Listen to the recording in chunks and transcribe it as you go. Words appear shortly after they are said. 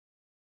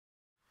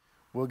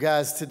Well,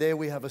 guys, today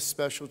we have a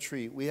special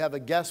treat. We have a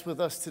guest with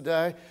us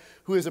today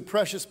who is a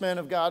precious man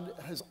of God,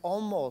 has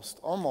almost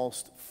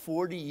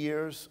 40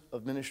 years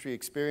of ministry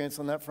experience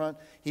on that front.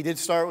 He did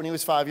start when he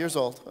was 5 years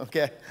old,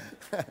 okay?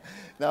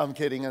 No, I'm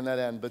kidding on that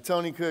end. But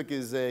Tony Cooke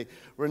is a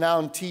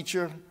renowned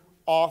teacher,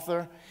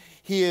 author.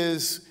 He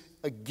is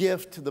a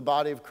gift to the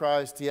body of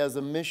Christ. He has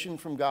a mission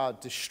from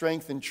God to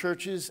strengthen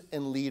churches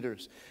and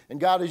leaders. And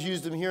God has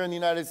used him here in the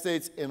United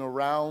States and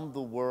around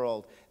the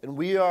world. And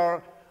we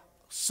are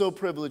so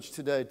privileged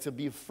today to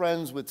be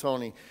friends with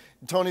Tony.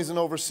 Tony's an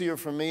overseer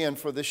for me and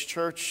for this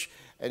church,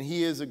 and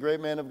he is a great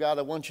man of God.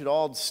 I want you to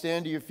all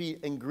stand to your feet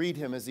and greet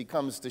him as he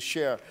comes to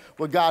share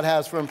what God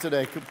has for him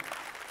today.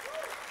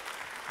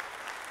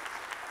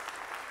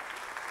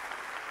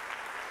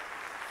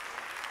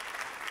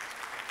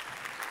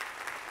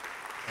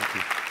 Thank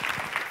you.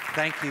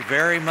 Thank you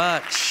very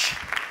much.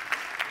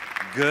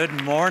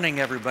 Good morning,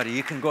 everybody.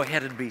 You can go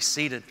ahead and be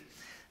seated.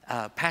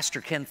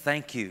 Pastor Ken,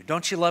 thank you.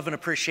 Don't you love and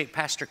appreciate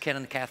Pastor Ken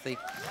and Kathy?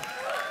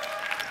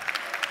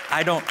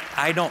 I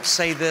don't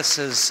say this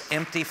as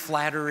empty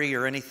flattery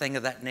or anything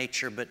of that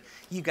nature, but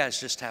you guys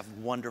just have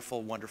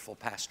wonderful, wonderful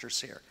pastors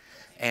here.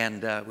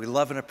 And we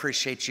love and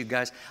appreciate you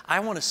guys. I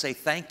want to say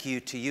thank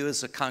you to you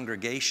as a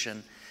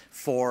congregation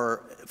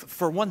for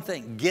one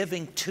thing,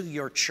 giving to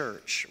your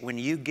church. When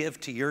you give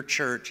to your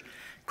church,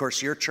 of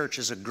course, your church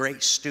is a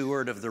great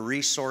steward of the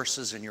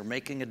resources and you're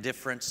making a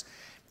difference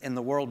in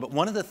the world. But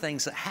one of the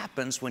things that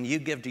happens when you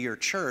give to your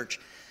church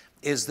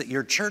is that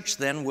your church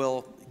then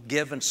will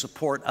give and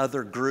support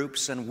other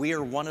groups. And we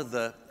are one of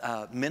the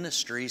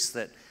ministries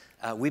that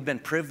we've been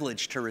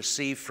privileged to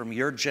receive from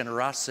your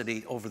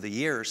generosity over the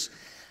years.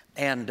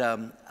 And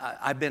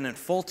I've been in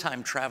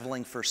full-time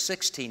traveling for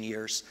 16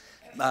 years,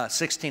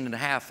 16 and a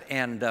half.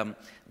 And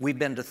we've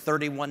been to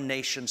 31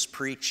 nations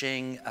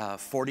preaching,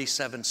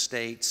 47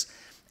 states.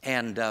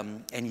 And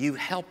you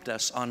helped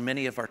us on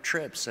many of our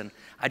trips. And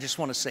I just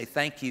want to say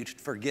thank you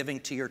for giving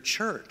to your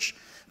church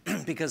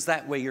because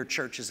that way your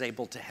church is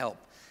able to help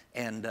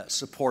and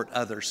support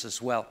others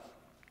as well.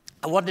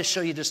 I wanted to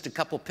show you just a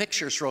couple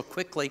pictures real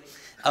quickly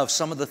of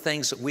some of the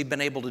things that we've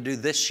been able to do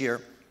this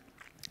year.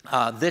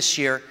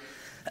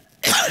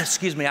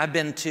 Excuse me, I've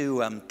been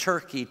to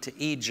Turkey, to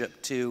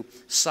Egypt, to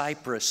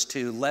Cyprus,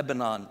 to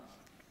Lebanon,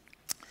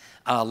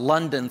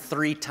 London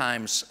 3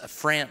 times,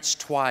 France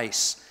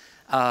twice,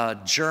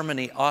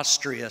 Germany,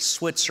 Austria,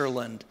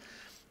 Switzerland,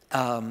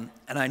 and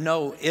I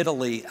know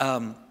Italy,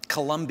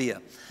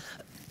 Colombia.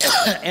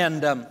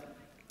 And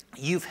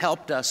you've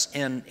helped us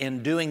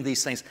in doing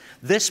these things.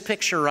 This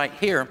picture right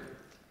here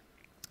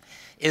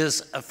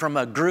is from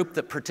a group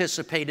that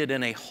participated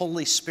in a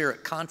Holy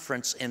Spirit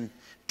conference in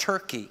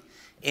Turkey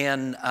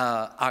in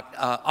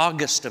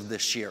August of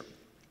this year.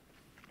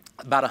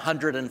 About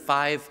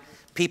 105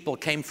 people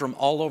came from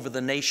all over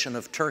the nation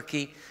of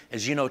Turkey.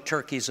 As you know,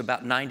 Turkey is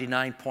about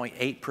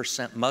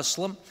 99.8%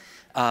 Muslim,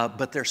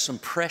 but there's some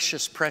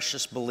precious,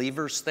 precious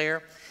believers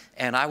there.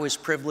 And I was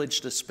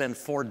privileged to spend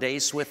 4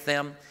 days with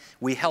them.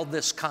 We held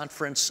this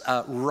conference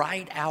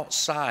right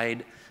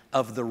outside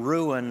of the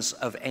ruins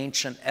of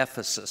ancient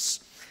Ephesus.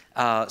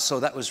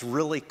 So that was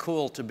really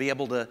cool to be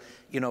able to,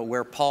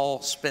 where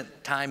Paul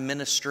spent time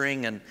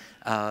ministering and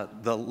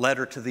the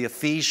letter to the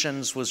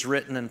Ephesians was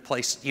written and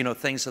placed,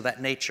 things of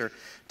that nature,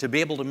 to be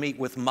able to meet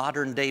with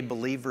modern day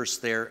believers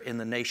there in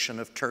the nation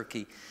of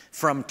Turkey.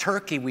 From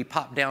Turkey, we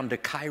popped down to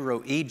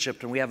Cairo,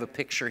 Egypt, and we have a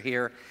picture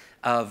here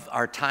of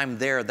our time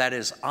there. That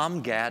is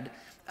Amgad.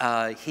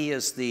 He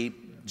is the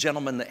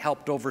gentleman that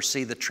helped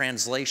oversee the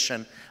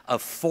translation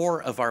of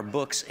 4 of our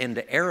books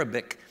into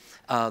Arabic.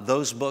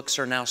 Those books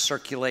are now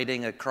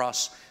circulating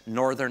across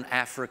northern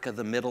Africa,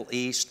 the Middle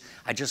East.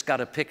 I just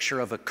got a picture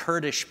of a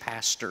Kurdish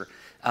pastor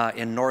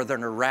in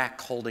northern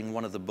Iraq holding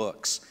one of the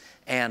books.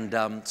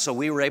 And so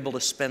we were able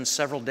to spend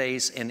several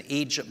days in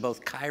Egypt,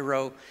 both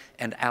Cairo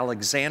and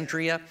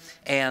Alexandria.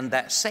 And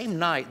that same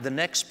night, the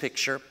next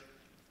picture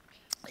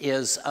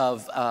is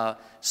of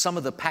some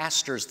of the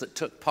pastors that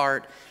took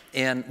part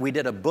in, we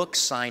did a book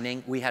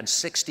signing. We had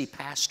 60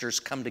 pastors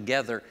come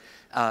together,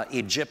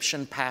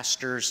 Egyptian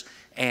pastors,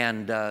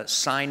 and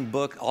signed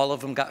book. All of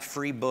them got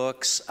free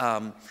books.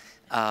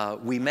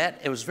 We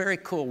met, it was very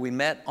cool. We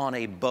met on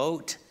a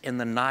boat in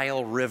the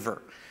Nile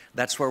River.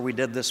 That's where we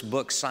did this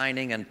book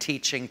signing and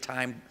teaching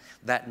time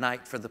that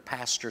night for the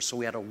pastors. So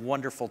we had a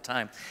wonderful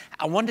time.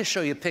 I wanted to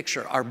show you a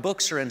picture. Our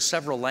books are in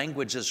several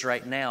languages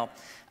right now.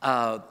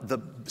 The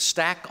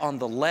stack on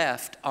the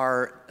left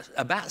are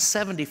about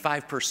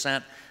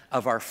 75%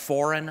 of our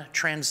foreign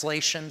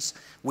translations.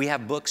 We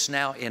have books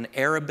now in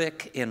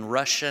Arabic, in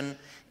Russian,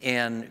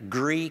 in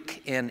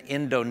Greek, in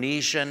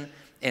Indonesian,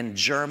 in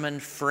German,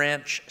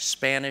 French,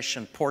 Spanish,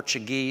 and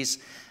Portuguese.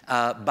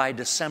 By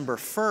December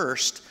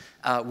 1st,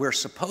 we're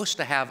supposed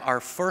to have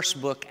our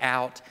first book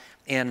out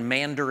in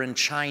Mandarin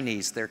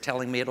Chinese. They're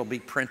telling me it'll be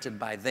printed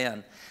by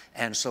then.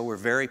 And so we're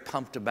very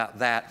pumped about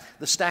that.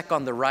 The stack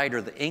on the right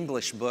are the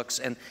English books.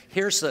 And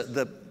here's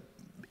the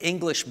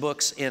English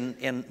books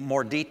in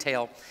more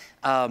detail.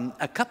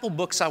 A couple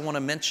books I want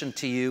to mention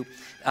to you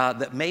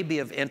that may be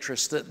of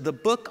interest. The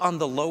book on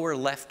the lower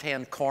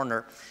left-hand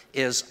corner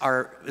is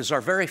our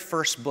very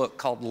first book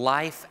called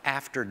Life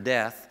After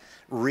Death,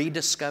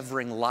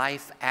 Rediscovering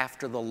Life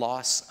After the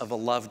Loss of a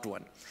Loved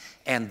One.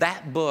 And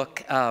that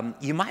book,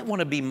 you might want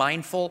to be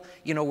mindful.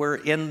 You know,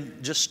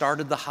 just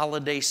started the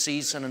holiday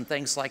season and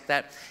things like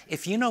that.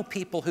 If you know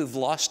people who've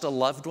lost a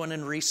loved one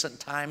in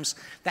recent times,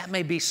 that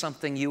may be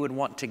something you would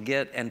want to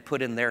get and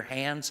put in their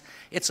hands.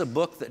 It's a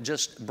book that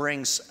just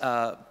brings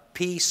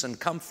peace and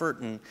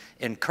comfort and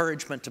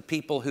encouragement to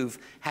people who've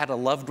had a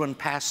loved one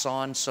pass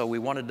on, so we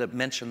wanted to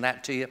mention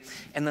that to you.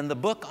 And then the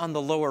book on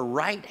the lower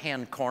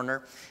right-hand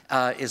corner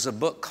is a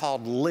book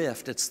called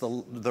Lift. It's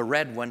the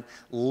red one,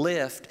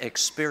 Lift,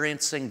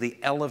 Experiencing the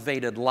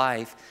Elevated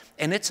Life.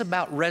 And it's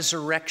about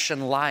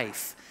resurrection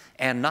life.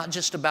 And not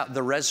just about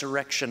the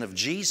resurrection of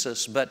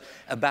Jesus, but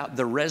about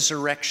the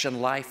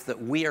resurrection life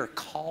that we are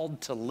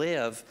called to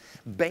live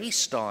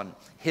based on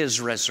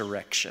His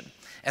resurrection.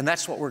 And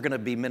that's what we're going to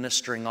be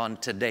ministering on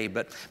today.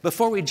 But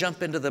before we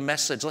jump into the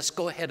message, let's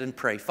go ahead and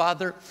pray.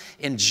 Father,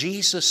 in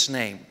Jesus'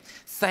 name,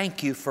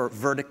 thank you for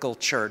Vertical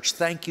Church.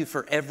 Thank you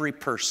for every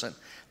person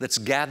that's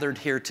gathered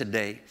here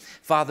today.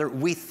 Father,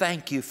 we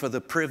thank you for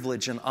the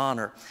privilege and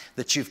honor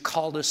that you've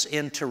called us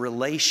into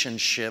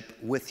relationship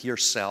with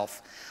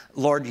yourself.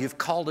 Lord, you've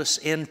called us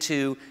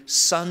into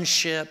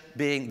sonship,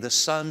 being the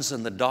sons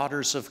and the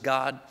daughters of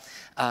God.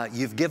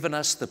 You've given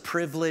us the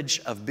privilege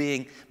of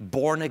being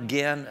born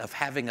again, of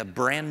having a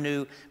brand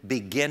new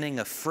beginning,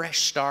 a fresh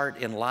start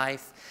in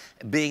life,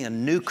 being a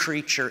new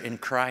creature in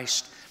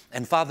Christ.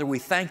 And Father, we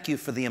thank you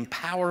for the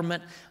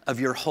empowerment of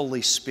your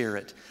Holy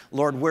Spirit.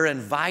 Lord, we're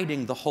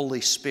inviting the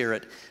Holy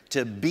Spirit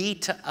to be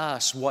to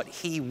us what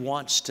He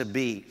wants to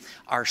be,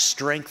 our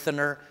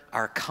strengthener,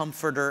 our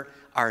comforter,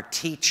 our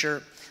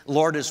teacher.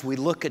 Lord, as we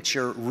look at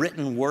your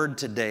written word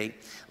today,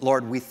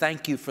 Lord, we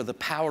thank you for the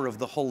power of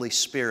the Holy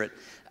Spirit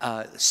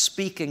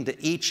speaking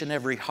to each and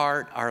every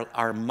heart,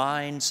 our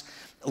minds.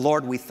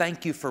 Lord, we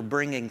thank you for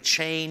bringing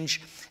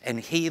change and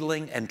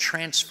healing and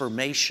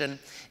transformation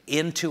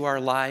into our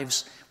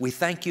lives. We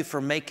thank you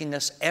for making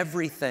us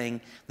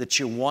everything that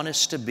you want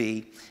us to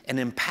be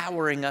and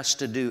empowering us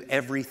to do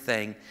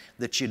everything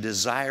that you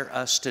desire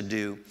us to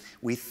do.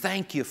 We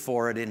thank you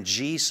for it in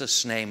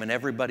Jesus' name. And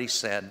everybody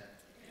said,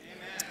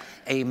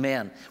 Amen.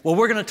 Amen. Well,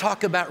 we're going to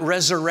talk about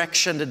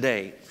resurrection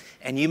today.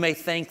 And you may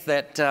think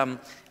that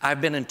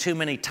I've been in too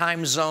many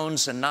time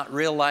zones and not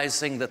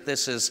realizing that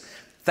this is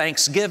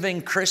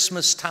Thanksgiving,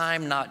 Christmas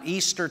time, not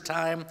Easter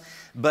time.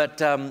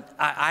 But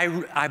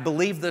I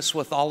believe this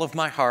with all of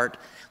my heart,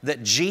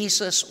 that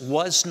Jesus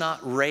was not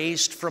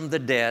raised from the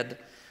dead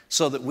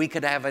so that we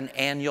could have an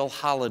annual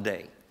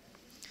holiday.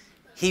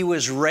 He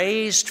was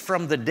raised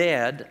from the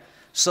dead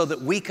so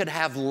that we could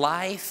have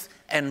life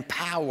and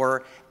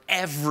power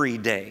every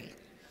day.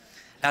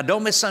 Now,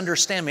 don't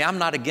misunderstand me. I'm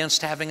not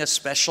against having a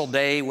special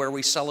day where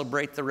we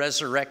celebrate the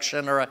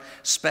resurrection or a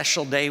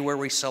special day where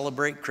we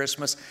celebrate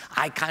Christmas.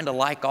 I kind of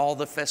like all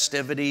the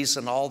festivities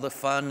and all the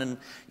fun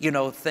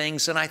and,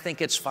 things. And I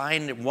think it's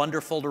fine and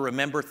wonderful to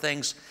remember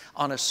things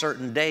on a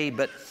certain day.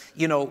 But,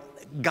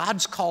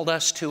 God's called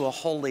us to a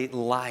holy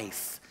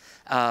life.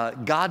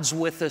 God's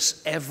with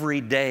us every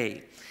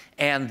day.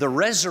 And the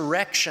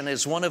resurrection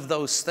is one of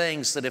those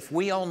things that if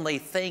we only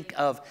think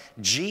of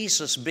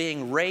Jesus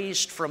being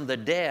raised from the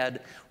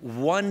dead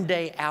one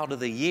day out of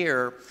the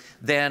year,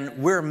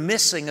 then we're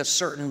missing a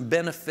certain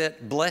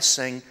benefit,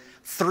 blessing,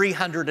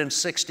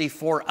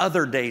 364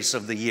 other days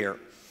of the year.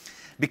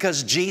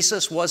 Because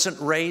Jesus wasn't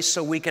raised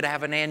so we could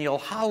have an annual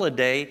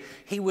holiday.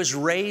 He was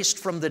raised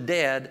from the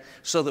dead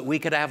so that we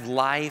could have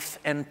life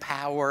and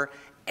power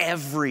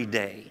every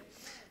day.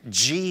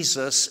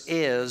 Jesus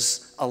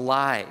is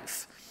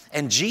alive.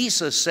 And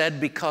Jesus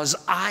said, because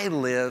I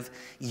live,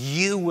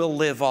 you will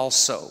live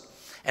also.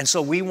 And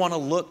so we want to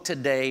look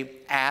today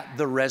at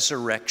the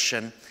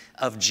resurrection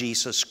of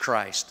Jesus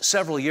Christ.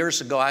 Several years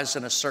ago, I was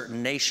in a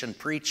certain nation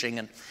preaching,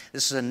 and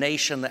this is a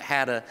nation that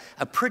had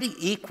a pretty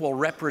equal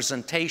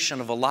representation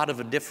of a lot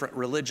of different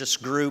religious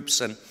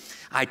groups. And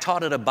I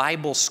taught at a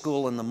Bible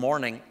school in the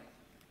morning.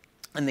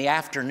 In the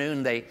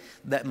afternoon,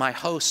 my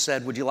host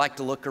said, would you like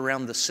to look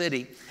around the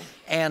city?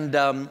 And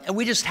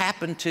we just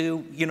happened to,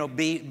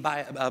 be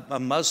by a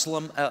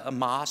Muslim a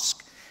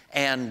mosque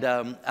and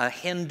a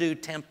Hindu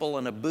temple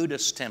and a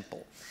Buddhist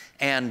temple.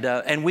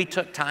 And we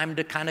took time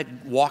to kind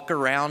of walk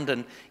around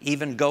and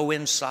even go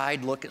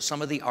inside, look at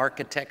some of the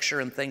architecture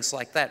and things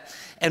like that.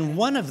 And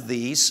one of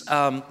these,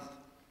 I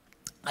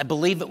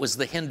believe it was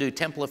the Hindu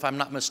temple, if I'm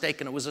not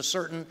mistaken. It was a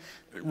certain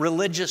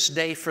religious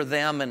day for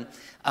them,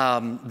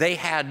 and they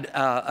had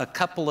a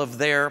couple of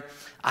their,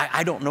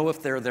 I don't know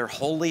if they're their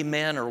holy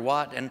men or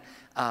what, and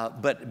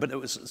but it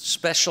was a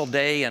special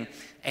day,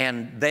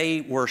 and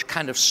they were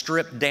kind of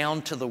stripped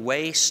down to the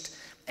waist,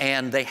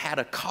 and they had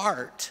a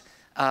cart,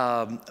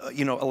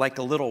 like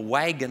a little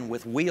wagon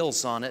with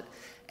wheels on it,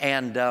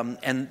 and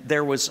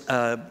there was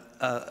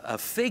a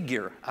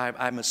figure.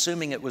 I'm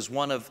assuming it was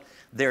one of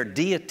their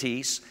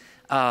deities.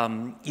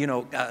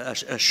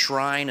 a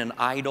shrine, an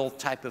idol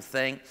type of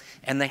thing.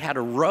 And they had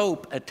a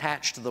rope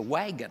attached to the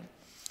wagon.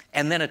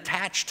 And then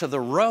attached to the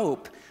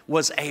rope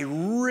was a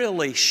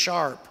really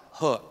sharp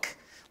hook,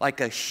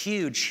 like a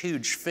huge,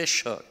 huge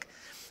fish hook.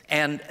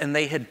 And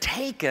they had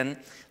taken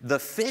the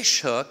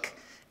fish hook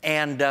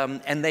and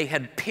they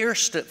had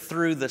pierced it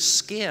through the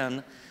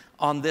skin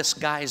on this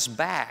guy's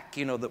back,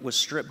 that was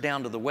stripped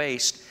down to the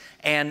waist.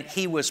 And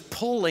he was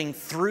pulling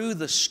through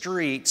the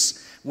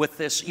streets with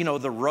this,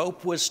 the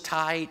rope was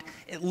tight.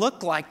 It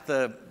looked like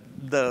the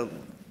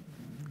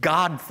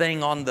God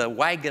thing on the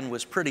wagon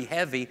was pretty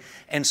heavy.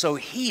 And so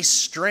he's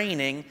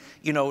straining,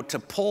 to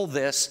pull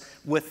this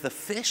with the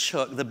fish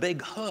hook, the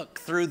big hook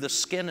through the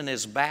skin in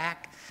his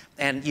back.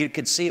 And you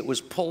could see it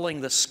was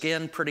pulling the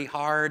skin pretty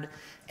hard.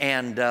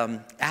 And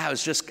I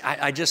just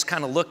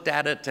kind of looked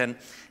at it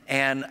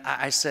and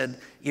I said,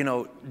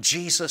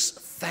 Jesus,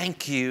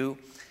 thank you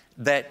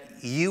that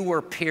you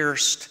were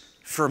pierced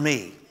for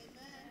me.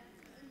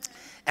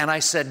 And I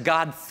said,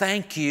 God,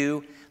 thank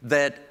you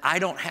that I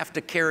don't have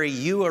to carry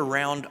you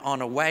around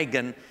on a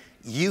wagon.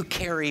 You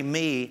carry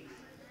me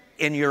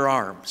in your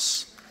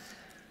arms.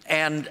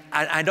 And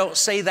I don't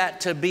say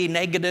that to be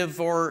negative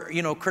or,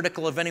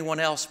 critical of anyone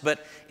else,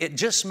 but it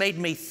just made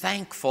me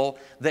thankful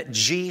that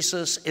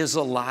Jesus is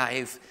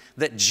alive,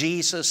 that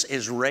Jesus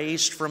is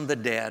raised from the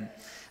dead.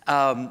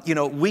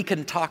 We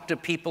can talk to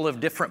people of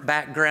different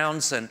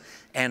backgrounds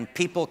and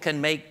people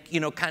can make,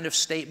 kind of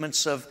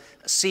statements of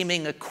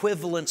seeming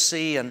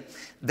equivalency, and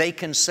they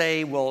can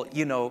say, well,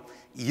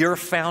 your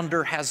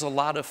founder has a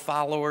lot of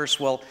followers.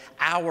 Well,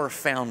 our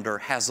founder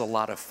has a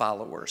lot of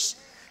followers.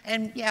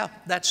 And yeah,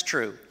 that's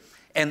true.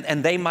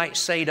 And they might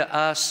say to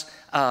us,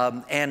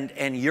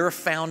 and your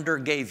founder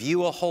gave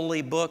you a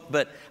holy book,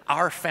 but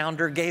our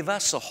founder gave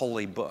us a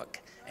holy book.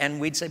 And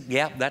we'd say,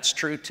 yeah, that's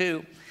true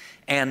too.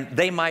 And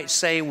they might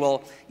say,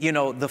 well,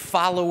 the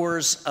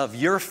followers of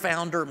your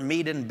founder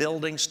meet in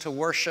buildings to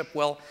worship.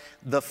 Well,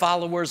 the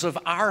followers of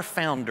our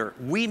founder,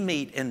 we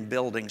meet in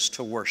buildings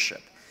to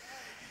worship.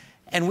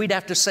 And we'd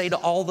have to say to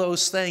all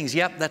those things,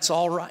 yep, that's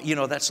all right,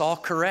 that's all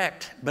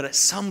correct. But at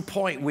some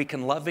point we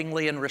can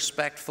lovingly and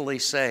respectfully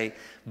say,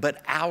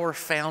 but our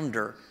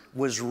founder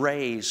was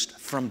raised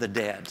from the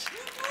dead.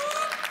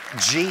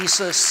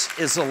 Jesus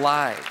is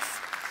alive.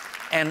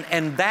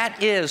 And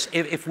that is,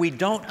 if we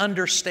don't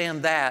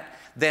understand that,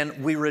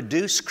 then we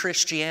reduce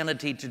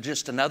Christianity to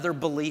just another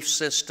belief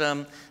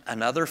system,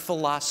 another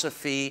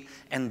philosophy,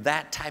 and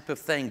that type of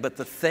thing. But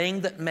the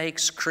thing that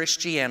makes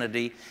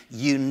Christianity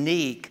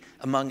unique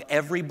among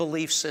every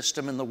belief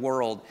system in the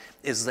world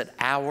is that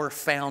our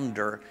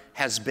founder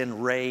has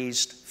been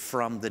raised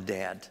from the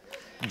dead.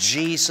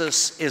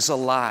 Jesus is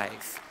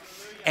alive.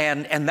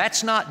 And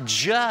that's not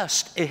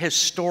just a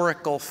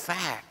historical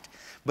fact,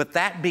 but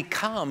that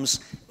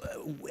becomes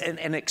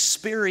an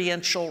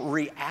experiential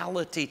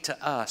reality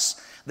to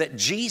us, that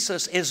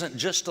Jesus isn't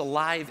just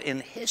alive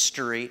in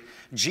history,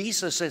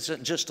 Jesus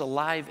isn't just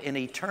alive in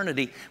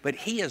eternity, but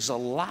He is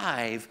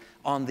alive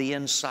on the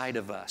inside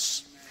of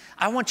us.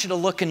 I want you to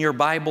look in your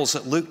Bibles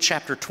at Luke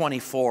chapter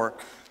 24,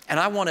 and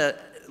I want to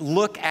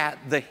look at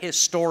the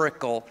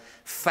historical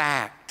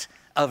fact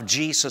of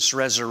Jesus'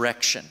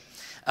 resurrection.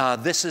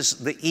 This is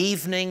the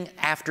evening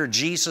after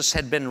Jesus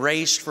had been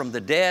raised from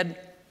the dead.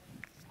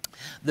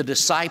 The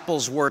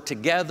disciples were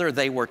together,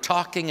 they were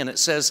talking, and it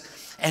says,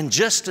 and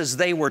just as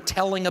they were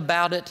telling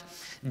about it,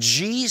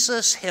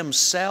 Jesus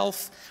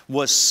Himself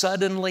was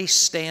suddenly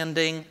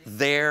standing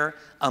there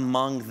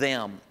among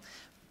them.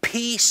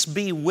 Peace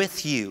be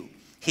with you,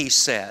 He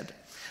said.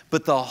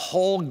 But the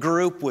whole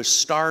group was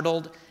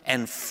startled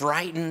and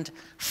frightened,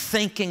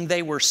 thinking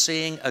they were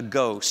seeing a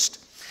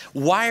ghost.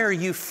 Why are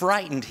you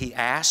frightened? He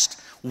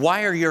asked.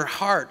 Why are your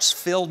hearts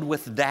filled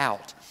with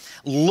doubt?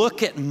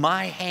 Look at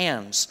my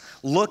hands.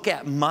 Look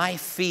at my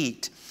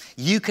feet.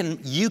 You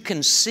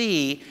can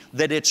see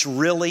that it's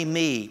really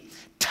me.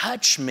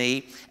 Touch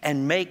me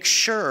and make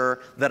sure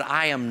that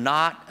I am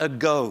not a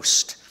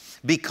ghost,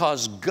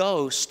 because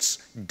ghosts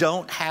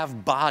don't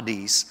have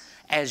bodies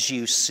as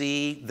you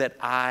see that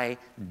I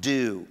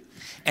do.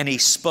 And he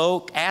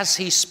spoke. As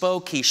he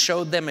spoke, he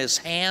showed them his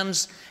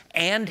hands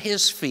and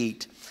his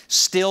feet.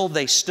 Still,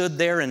 they stood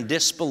there in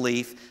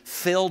disbelief,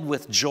 filled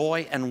with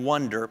joy and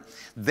wonder.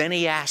 Then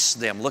he asked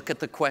them, look at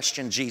the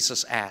question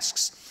Jesus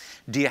asks,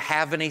 do you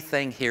have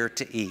anything here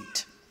to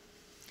eat?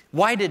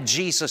 Why did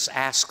Jesus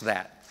ask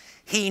that?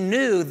 He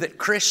knew that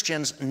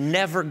Christians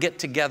never get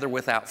together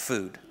without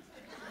food.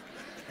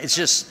 It's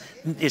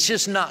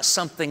just not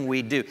something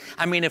we do.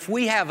 I mean, if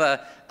we have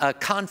a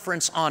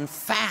conference on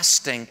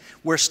fasting,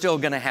 we're still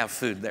going to have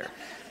food there.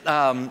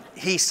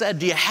 He said,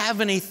 do you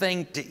have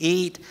anything to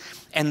eat?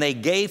 And they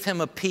gave him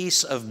a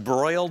piece of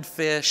broiled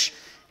fish,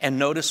 and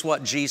notice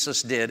what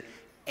Jesus did,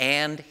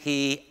 and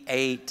he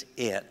ate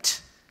it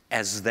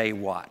as they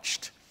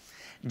watched.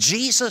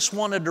 Jesus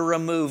wanted to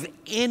remove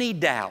any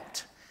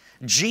doubt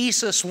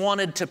Jesus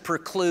wanted to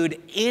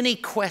preclude any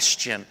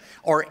question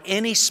or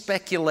any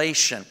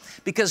speculation,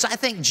 because I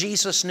think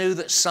Jesus knew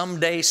that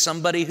someday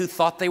somebody who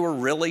thought they were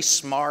really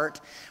smart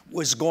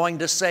was going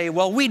to say,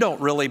 well, we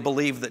don't really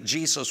believe that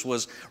Jesus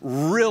was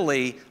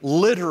really,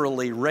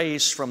 literally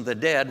raised from the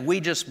dead. We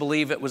just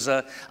believe it was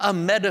a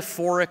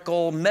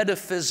metaphorical,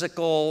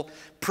 metaphysical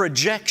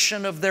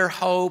projection of their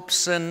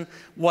hopes and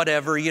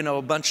whatever, you know,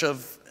 a bunch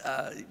of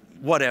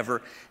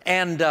whatever.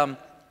 And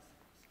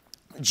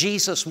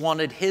Jesus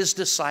wanted His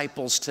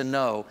disciples to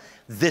know,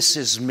 this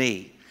is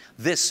me.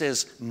 This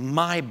is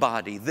my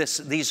body.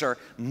 These are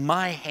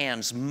my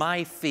hands,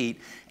 my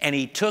feet. And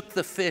He took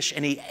the fish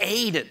and He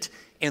ate it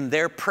in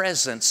their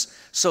presence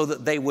so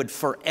that they would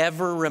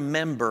forever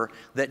remember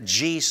that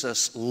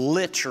Jesus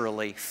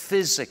literally,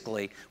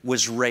 physically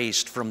was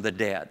raised from the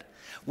dead.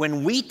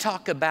 When we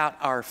talk about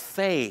our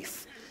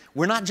faith,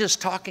 we're not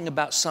just talking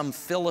about some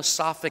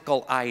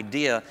philosophical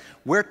idea.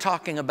 We're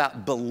talking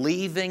about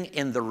believing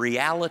in the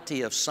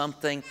reality of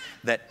something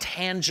that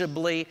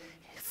tangibly,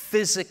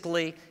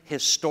 physically,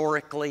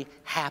 historically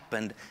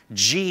happened.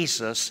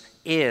 Jesus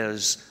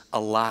is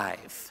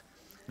alive.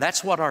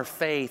 That's what our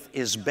faith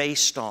is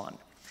based on.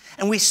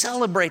 And we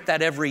celebrate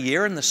that every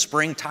year in the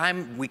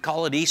springtime. We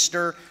call it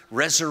Easter,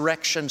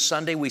 Resurrection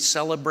Sunday. We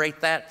celebrate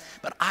that.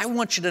 But I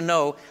want you to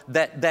know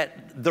that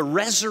the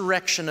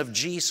resurrection of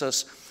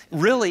Jesus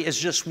really is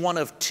just one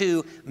of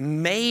two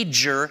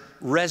major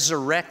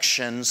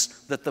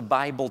resurrections that the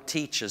Bible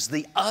teaches.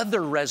 The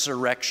other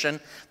resurrection,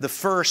 the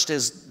first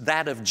is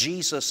that of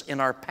Jesus in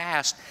our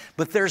past,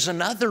 but there's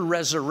another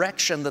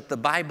resurrection that the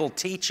Bible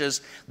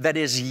teaches that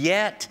is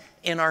yet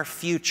in our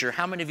future.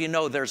 How many of you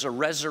know there's a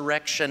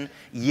resurrection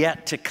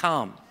yet to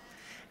come?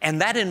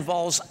 And that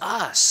involves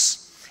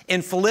us.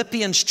 In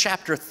Philippians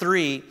chapter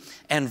 3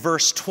 and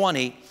verse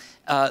 20,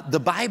 the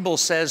Bible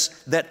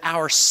says that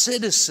our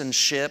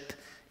citizenship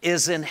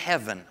is in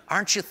heaven.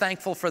 Aren't you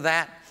thankful for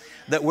that?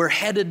 That we're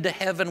headed to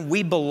heaven,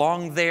 we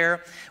belong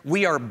there,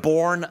 we are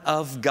born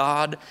of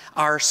God.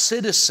 Our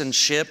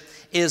citizenship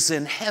is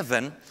in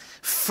heaven,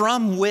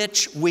 from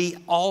which we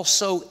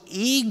also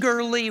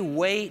eagerly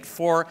wait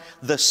for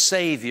the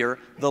Savior,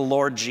 the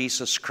Lord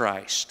Jesus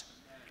Christ.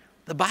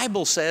 The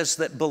Bible says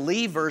that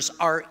believers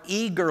are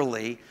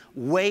eagerly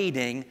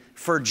waiting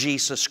for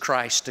Jesus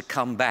Christ to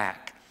come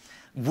back.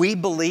 We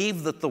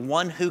believe that the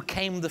one who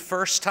came the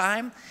first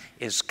time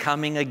is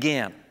coming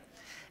again.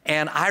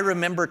 And I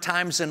remember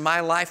times in my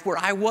life where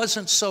I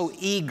wasn't so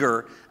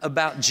eager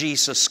about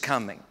Jesus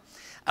coming.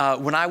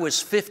 When I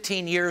was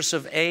 15 years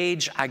of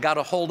age, I got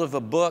a hold of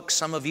a book.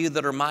 Some of you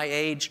that are my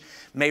age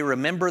may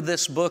remember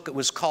this book. It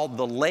was called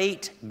The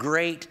Late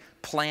Great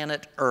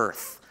Planet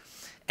Earth.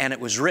 And it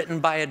was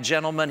written by a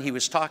gentleman. He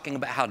was talking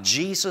about how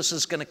Jesus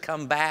is going to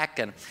come back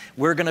and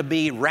we're going to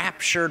be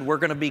raptured, we're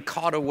going to be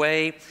caught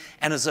away.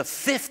 And as a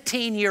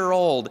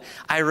 15-year-old,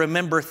 I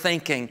remember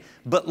thinking,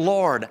 but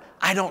Lord,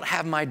 I don't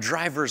have my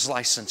driver's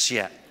license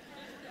yet.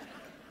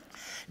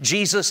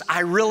 Jesus,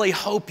 I really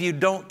hope you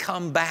don't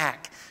come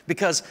back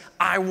because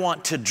I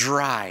want to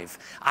drive.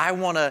 I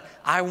want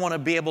to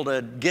be able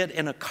to get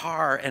in a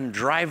car and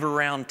drive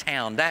around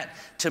town. That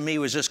to me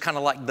was just kind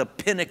of like the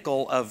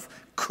pinnacle of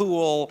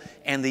cool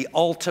and the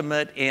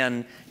ultimate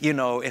in, you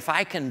know, if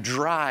I can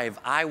drive,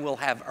 I will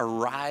have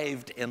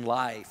arrived in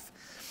life.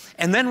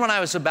 And then when I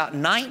was about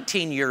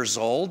 19 years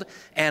old,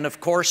 and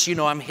of course, you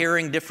know, I'm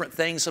hearing different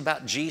things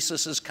about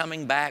Jesus is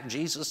coming back,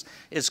 Jesus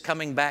is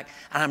coming back.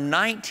 And I'm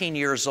 19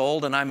 years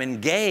old and I'm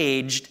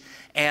engaged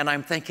and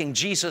I'm thinking,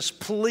 Jesus,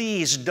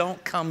 please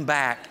don't come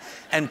back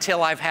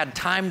until I've had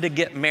time to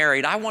get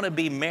married. I want to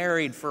be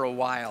married for a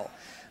while,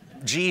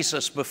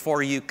 Jesus,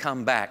 before you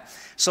come back.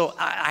 So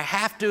I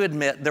have to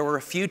admit, there were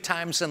a few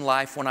times in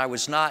life when I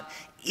was not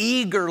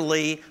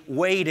eagerly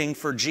waiting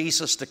for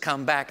Jesus to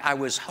come back. I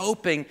was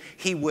hoping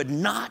He would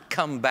not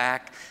come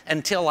back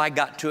until I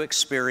got to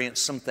experience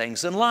some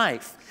things in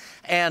life.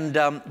 And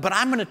but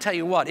I'm going to tell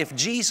you what, if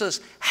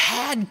Jesus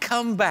had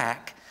come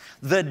back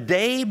the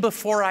day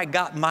before I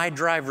got my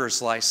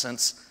driver's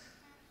license,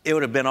 it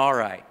would have been all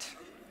right.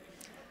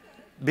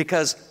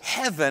 Because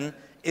heaven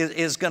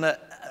is going to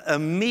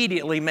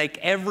immediately make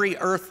every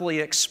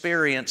earthly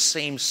experience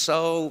seem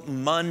so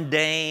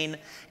mundane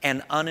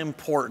and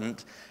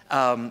unimportant.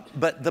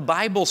 But the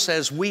Bible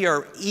says we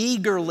are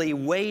eagerly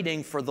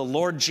waiting for the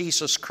Lord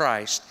Jesus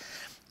Christ.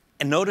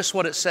 And notice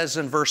what it says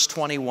in verse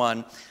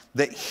 21,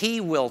 that He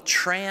will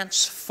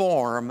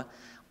transform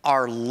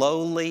our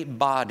lowly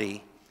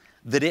body,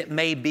 that it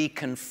may be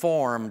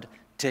conformed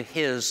to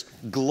His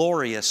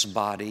glorious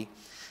body,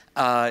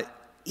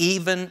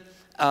 even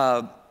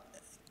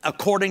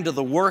according to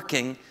the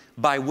working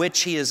by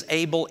which He is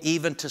able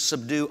even to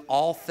subdue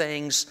all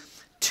things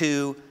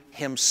to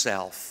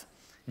Himself.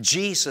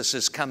 Jesus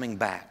is coming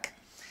back.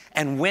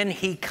 And when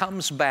He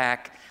comes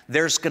back,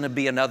 there's going to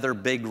be another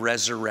big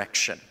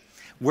resurrection.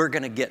 We're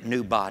going to get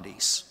new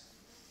bodies.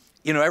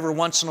 You know, every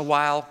once in a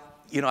while,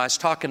 you know, I was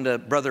talking to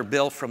Brother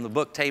Bill from the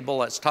book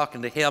table. I was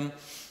talking to him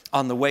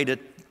on the way to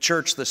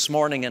church this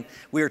morning, and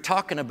we were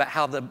talking about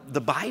how the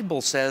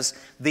Bible says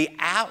the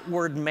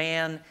outward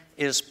man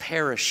is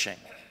perishing.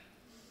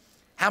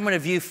 How many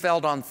of you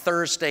felt on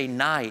Thursday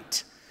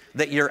night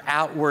that your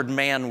outward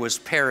man was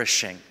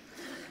perishing?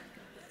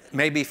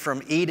 Maybe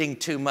from eating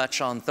too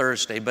much on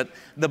Thursday, but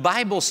the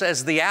Bible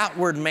says the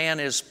outward man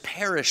is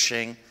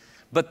perishing,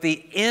 but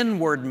the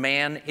inward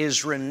man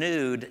is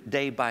renewed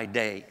day by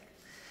day.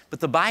 But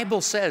the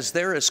Bible says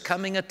there is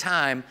coming a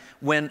time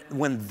when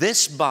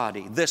this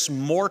body, this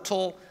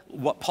mortal,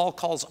 what Paul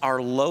calls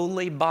our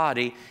lowly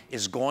body,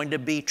 is going to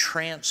be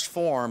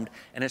transformed,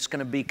 and it's going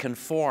to be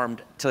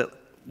conformed to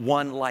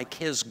one like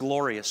His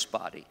glorious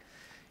body.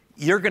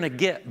 You're going to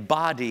get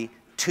body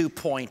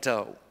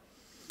 2.0.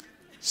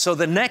 So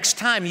the next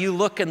time you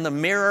look in the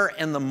mirror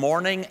in the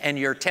morning and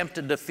you're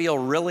tempted to feel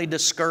really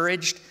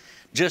discouraged,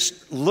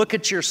 just look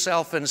at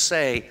yourself and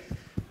say,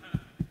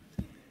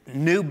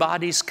 new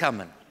body's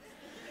coming.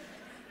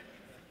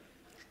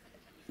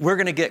 We're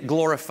going to get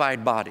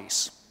glorified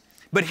bodies.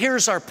 But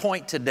here's our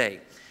point today.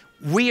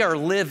 We are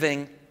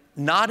living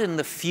not in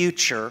the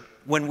future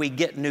when we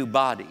get new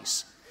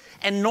bodies,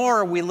 and nor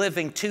are we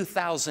living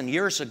 2,000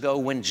 years ago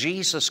when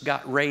Jesus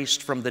got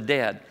raised from the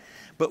dead.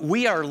 But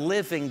we are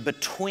living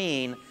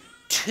between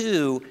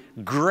two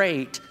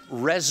great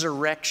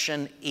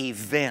resurrection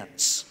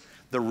events: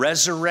 the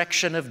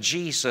resurrection of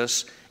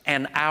Jesus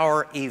and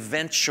our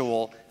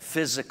eventual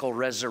physical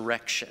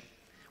resurrection.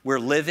 We're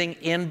living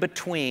in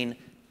between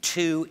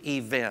two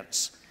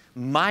events.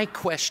 My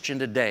question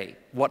today,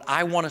 what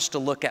I want us to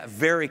look at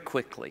very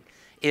quickly,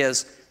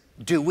 is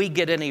do we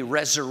get any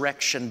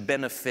resurrection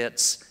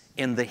benefits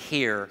in the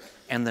here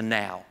and the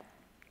now?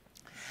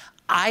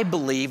 I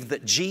believe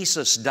that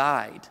Jesus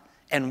died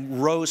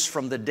and rose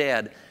from the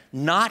dead,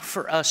 not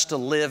for us to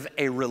live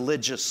a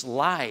religious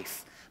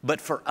life,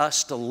 but for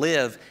us to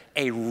live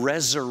a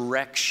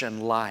resurrection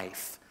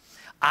life.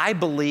 I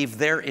believe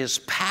there is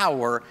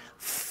power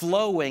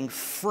flowing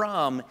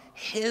from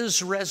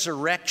His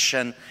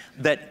resurrection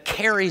that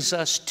carries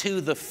us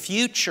to the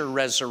future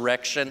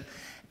resurrection,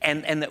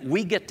 and that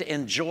we get to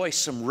enjoy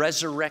some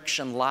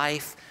resurrection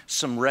life,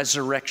 some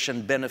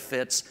resurrection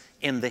benefits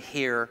in the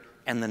here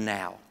and the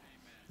now.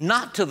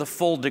 Not to the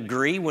full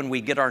degree when we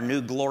get our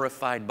new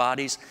glorified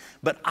bodies,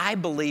 but I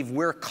believe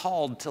we're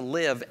called to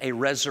live a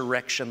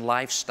resurrection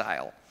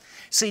lifestyle.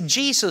 See,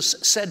 Jesus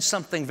said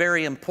something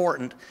very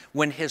important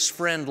when His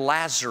friend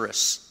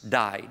Lazarus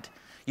died.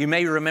 You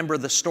may remember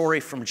the story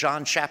from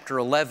John chapter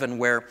 11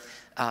 where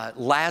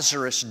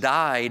Lazarus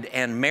died,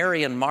 and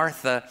Mary and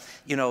Martha,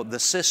 the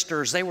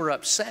sisters, they were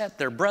upset.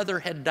 Their brother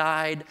had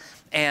died,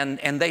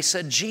 and they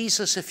said,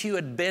 Jesus, if you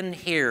had been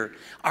here,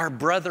 our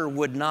brother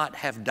would not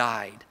have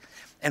died.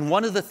 And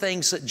one of the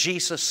things that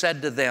Jesus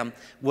said to them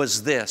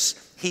was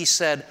this. He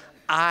said,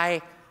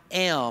 I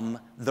am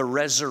the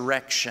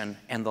resurrection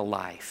and the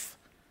life.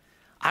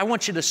 I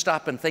want you to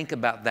stop and think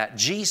about that.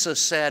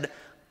 Jesus said,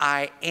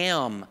 I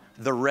am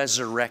the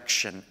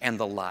resurrection and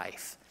the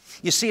life.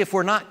 You see, if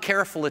we're not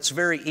careful, it's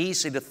very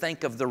easy to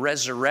think of the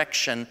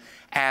resurrection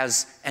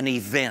as an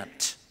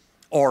event,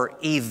 or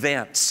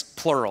events,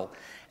 plural,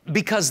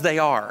 because they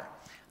are.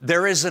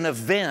 There is an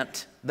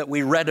event that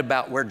we read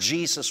about where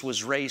Jesus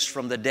was raised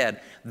from the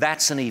dead.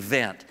 That's an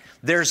event.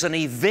 There's an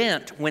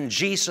event when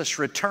Jesus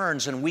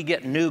returns and we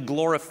get new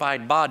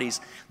glorified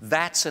bodies.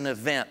 That's an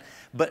event.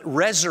 But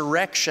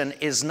resurrection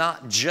is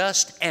not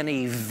just an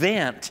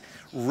event.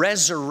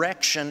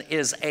 Resurrection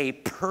is a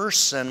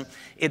person.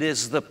 It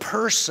is the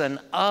person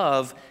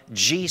of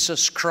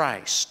Jesus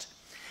Christ.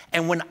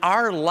 And when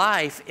our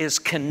life is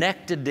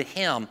connected to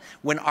Him,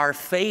 when our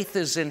faith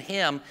is in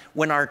Him,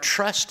 when our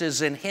trust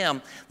is in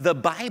Him, the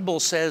Bible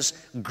says,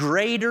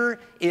 greater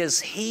is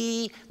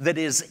He that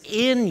is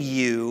in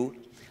you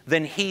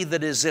than he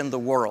that is in the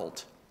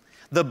world.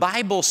 The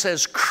Bible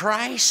says,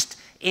 Christ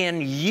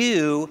in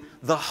you,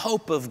 the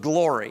hope of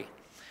glory.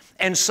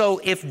 And so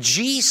if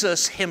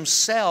Jesus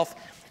Himself,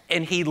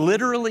 and He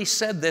literally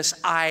said this,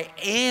 I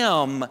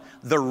am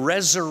the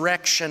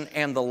resurrection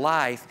and the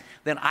life,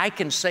 then I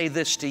can say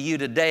this to you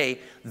today,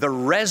 the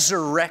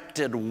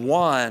resurrected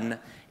one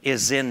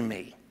is in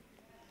me.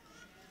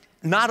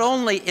 Not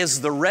only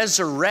is the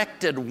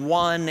resurrected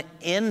one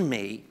in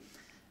me,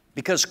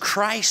 because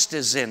Christ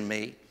is in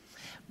me,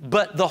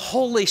 but the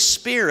Holy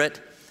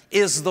Spirit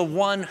is the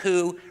one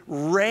who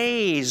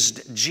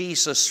raised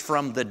Jesus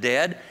from the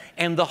dead,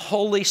 and the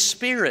Holy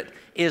Spirit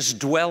is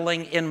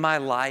dwelling in my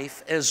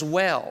life as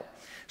well.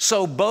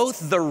 So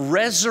both the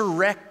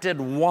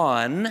resurrected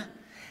one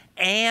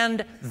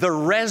and the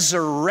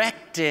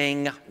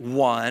resurrecting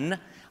one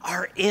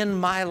are in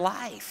my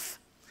life.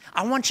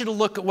 I want you to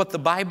look at what the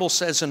Bible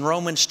says in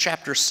Romans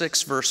chapter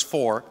 6, verse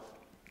 4.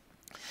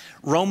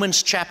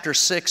 Romans chapter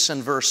 6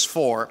 and verse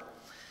 4.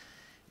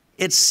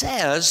 It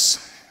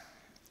says,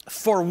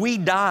 for we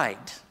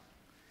died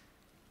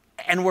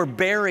and were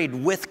buried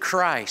with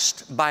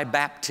Christ by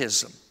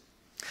baptism.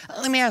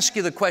 Let me ask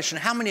you the question,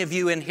 how many of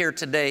you in here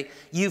today,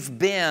 you've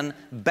been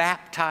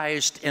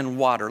baptized in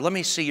water? Let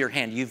me see your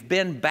hand. You've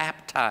been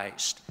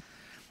baptized.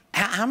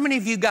 How many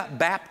of you got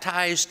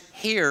baptized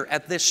here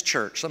at this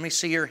church? Let me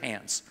see your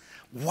hands.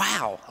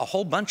 Wow, a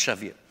whole bunch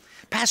of you.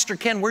 Pastor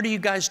Ken, where do you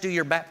guys do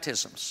your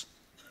baptisms?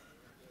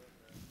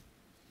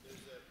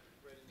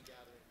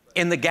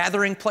 In the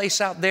gathering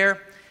place out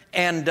there?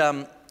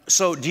 And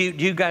so do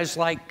you guys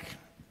like,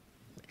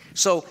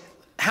 so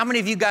how many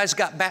of you guys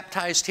got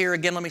baptized here?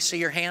 Again, let me see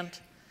your hand.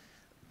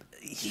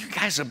 You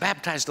guys have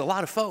baptized a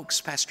lot of folks,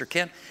 Pastor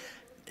Ken.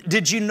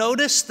 Did you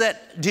notice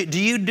that, do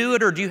you do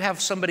it or do you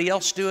have somebody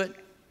else do it?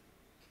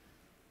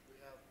 We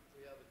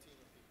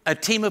have a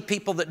team of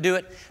people that do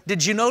it.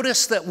 Did you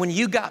notice that when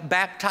you got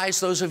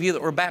baptized, those of you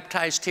that were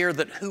baptized here,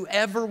 that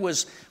whoever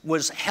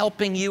was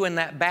helping you in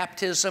that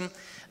baptism,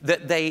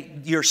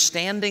 that you're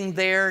standing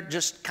there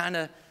just kind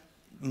of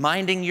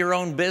minding your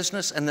own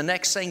business, and the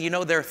next thing you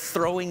know, they're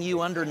throwing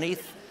you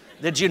underneath?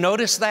 Did you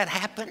notice that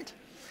happened?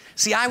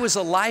 See, I was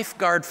a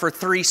lifeguard for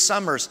 3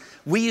 summers.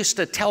 We used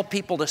to tell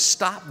people to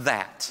stop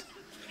that.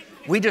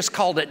 We just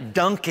called it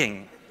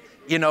dunking,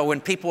 you know,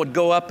 when people would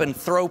go up and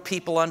throw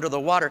people under the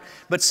water.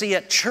 But see,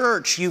 at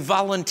church, you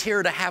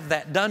volunteer to have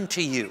that done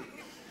to you.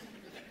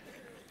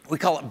 We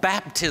call it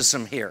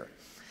baptism here.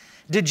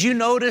 Did you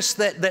notice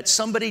that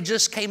somebody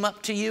just came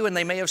up to you and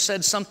they may have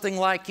said something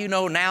like, you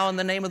know, now in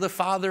the name of the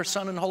Father,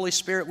 Son, and Holy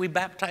Spirit, we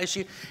baptize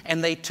you.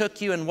 And they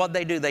took you, and what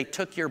they do, they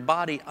took your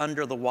body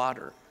under the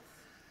water.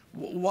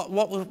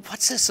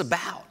 What's this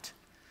about?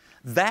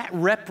 That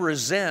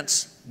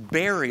represents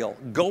burial,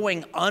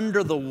 going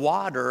under the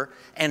water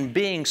and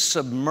being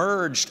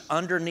submerged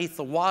underneath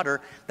the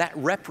water. That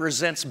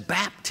represents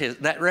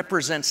baptism. That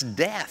represents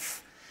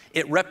death.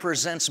 It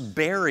represents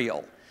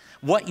burial.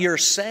 What you're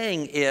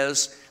saying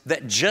is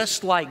that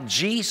just like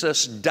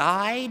Jesus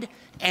died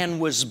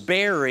and was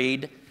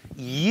buried,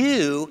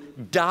 you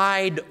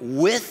died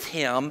with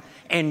him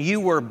and you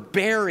were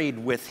buried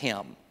with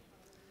him.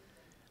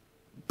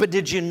 But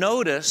did you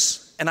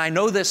notice, and I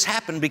know this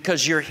happened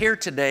because you're here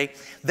today,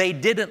 they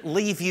didn't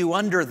leave you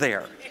under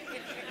there.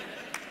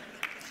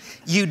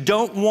 You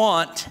don't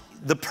want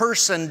the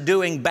person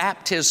doing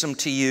baptism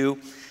to you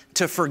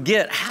to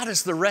forget, how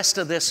does the rest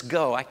of this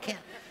go?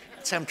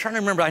 I'm trying to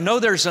remember. I know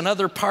there's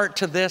another part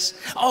to this.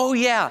 Oh,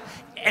 yeah,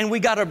 and we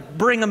got to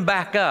bring them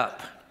back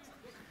up.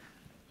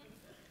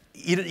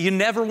 You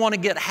never want to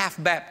get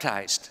half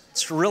baptized.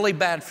 It's really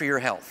bad for your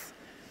health.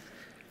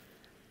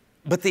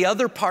 But the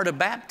other part of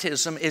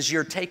baptism is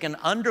you're taken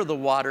under the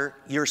water.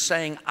 You're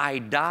saying, I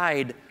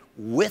died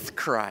with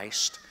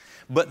Christ.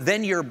 But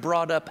then you're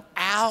brought up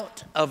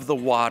out of the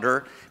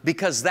water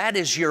because that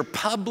is your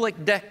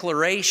public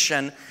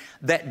declaration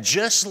that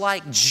just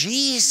like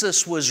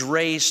Jesus was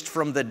raised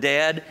from the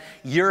dead,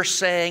 you're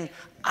saying,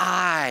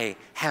 I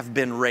have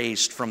been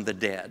raised from the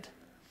dead.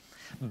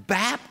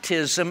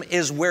 Baptism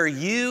is where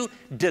you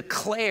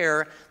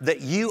declare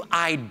that you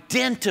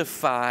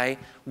identify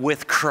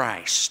with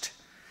Christ.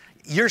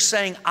 You're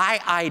saying, I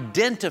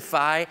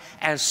identify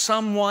as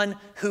someone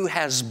who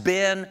has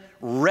been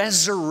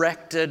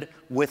resurrected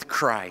with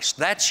Christ.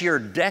 That's your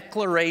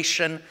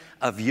declaration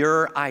of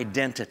your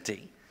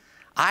identity.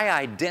 I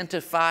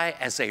identify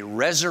as a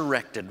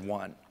resurrected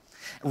one.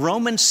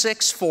 Romans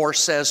 6:4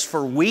 says,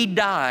 for we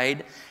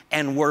died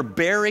and were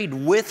buried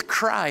with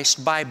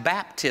Christ by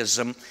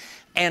baptism,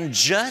 and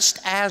just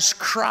as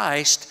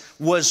Christ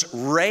was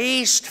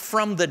raised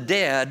from the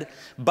dead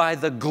by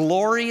the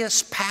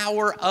glorious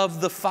power of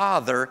the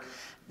Father,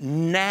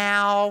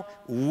 now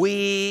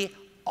we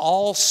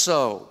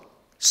also.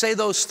 Say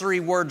those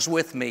 3 words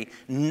with me.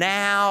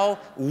 Now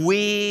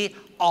we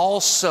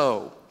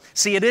also.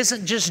 See, it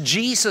isn't just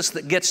Jesus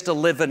that gets to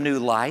live a new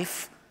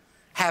life,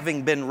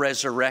 having been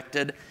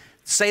resurrected.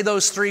 Say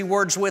those 3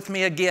 words with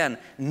me again.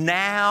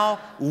 Now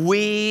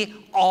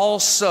we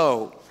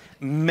also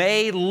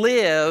may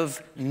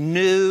live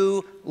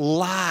new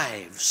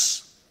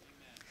lives.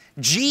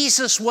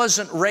 Jesus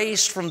wasn't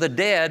raised from the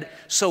dead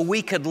so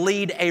we could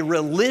lead a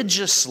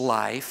religious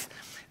life.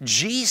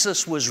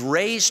 Jesus was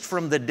raised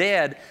from the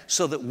dead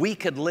so that we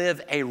could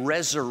live a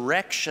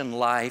resurrection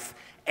life,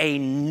 a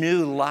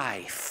new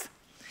life.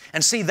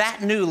 And see,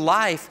 that new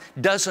life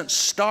doesn't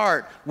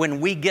start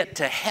when we get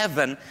to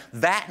heaven.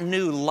 That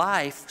new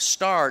life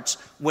starts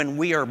when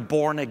we are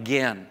born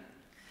again.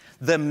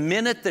 The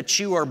minute that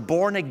you are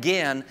born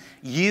again,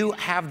 you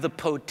have the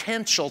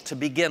potential to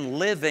begin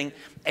living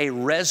a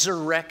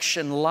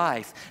resurrection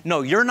life.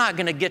 No, you're not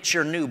going to get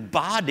your new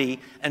body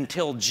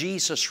until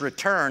Jesus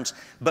returns,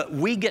 but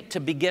we get to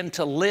begin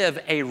to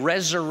live a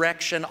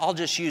resurrection, I'll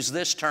just use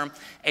this term,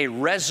 a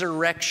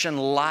resurrection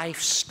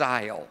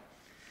lifestyle.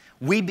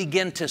 We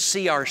begin to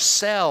see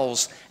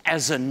ourselves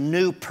as a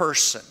new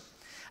person.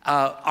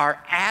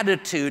 Our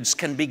attitudes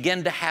can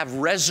begin to have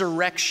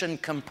resurrection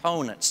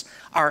components.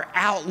 Our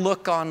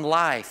outlook on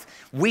life.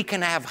 We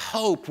can have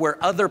hope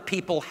where other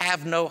people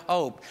have no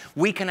hope.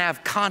 We can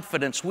have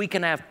confidence. We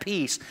can have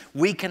peace.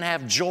 We can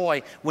have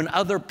joy when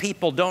other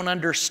people don't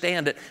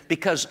understand it,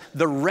 because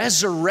the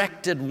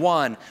resurrected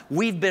one,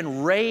 we've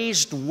been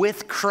raised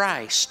with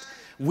Christ.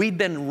 We've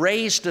been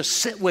raised to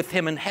sit with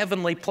Him in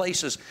heavenly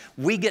places.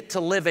 We get to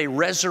live a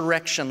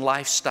resurrection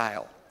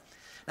lifestyle.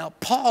 Now,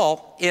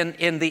 Paul,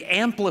 in the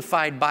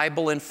Amplified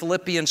Bible in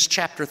Philippians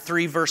chapter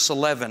 3, verse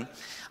 11,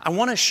 I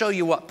want to show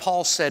you what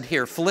Paul said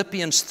here.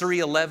 Philippians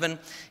 3:11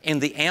 in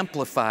the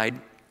Amplified.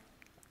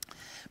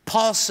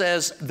 Paul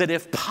says that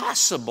if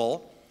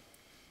possible,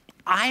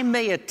 I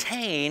may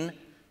attain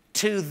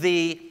to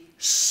the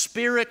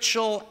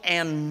spiritual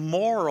and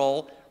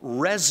moral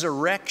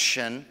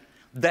resurrection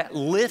that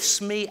lifts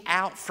me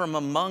out from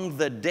among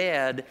the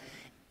dead,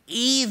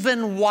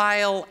 even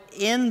while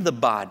in the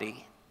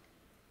body.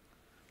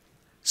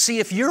 See,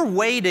 if you're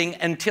waiting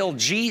until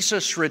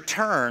Jesus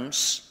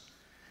returns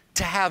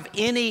to have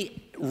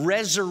any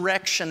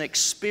resurrection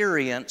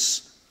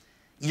experience,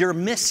 you're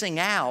missing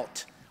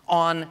out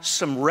on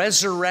some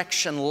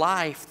resurrection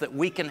life that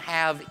we can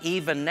have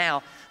even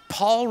now.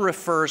 Paul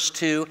refers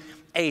to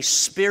a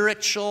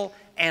spiritual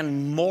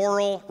and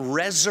moral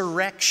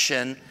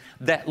resurrection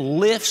that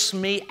lifts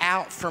me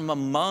out from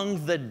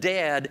among the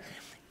dead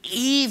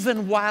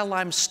even while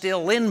I'm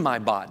still in my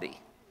body.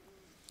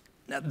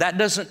 Now, that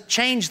doesn't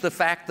change the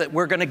fact that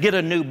we're going to get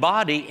a new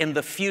body in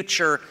the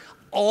future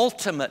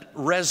ultimate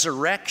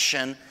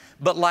resurrection.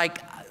 But like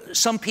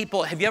some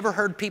people, have you ever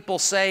heard people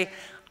say,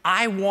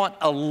 I want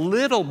a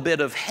little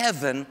bit of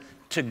heaven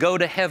to go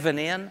to heaven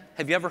in?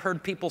 Have you ever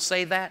heard people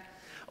say that?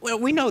 Well,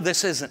 we know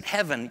this isn't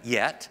heaven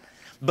yet,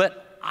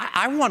 but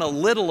I want a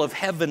little of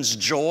heaven's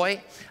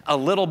joy, a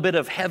little bit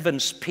of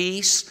heaven's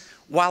peace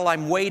while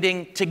I'm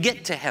waiting to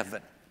get to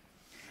heaven.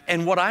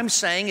 And what I'm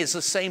saying is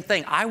the same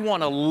thing. I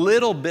want a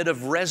little bit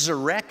of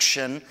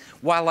resurrection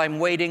while I'm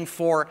waiting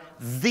for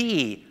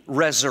the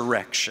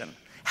resurrection.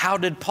 How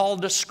did Paul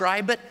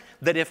describe it?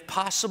 That if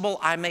possible,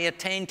 I may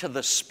attain to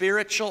the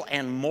spiritual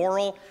and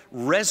moral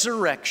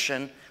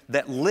resurrection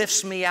that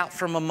lifts me out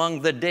from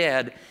among the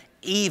dead,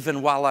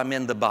 even while I'm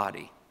in the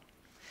body.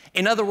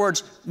 In other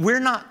words,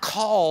 we're not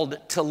called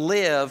to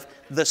live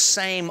the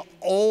same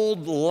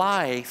old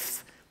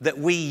life that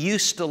we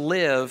used to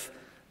live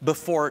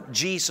before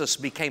Jesus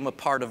became a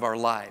part of our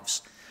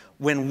lives.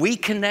 When we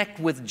connect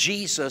with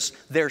Jesus,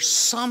 there's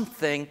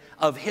something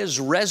of His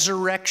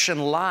resurrection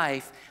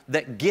life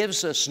that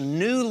gives us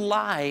new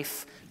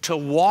life to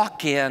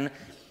walk in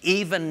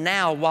even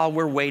now while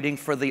we're waiting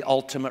for the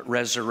ultimate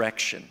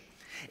resurrection.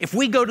 If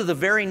we go to the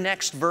very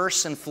next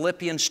verse in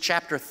Philippians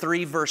chapter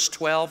 3, verse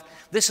 12,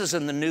 this is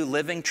in the New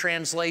Living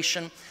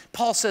Translation.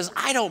 Paul says,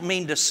 I don't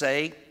mean to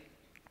say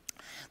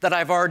that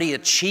I've already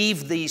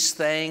achieved these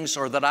things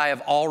or that I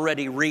have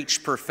already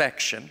reached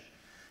perfection.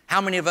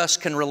 How many of us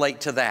can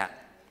relate to that?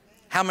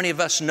 How many of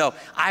us know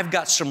I've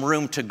got some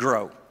room to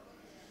grow?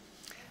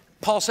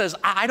 Paul says,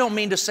 I don't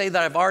mean to say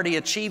that I've already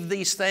achieved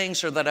these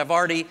things or that I've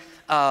already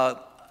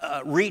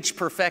reached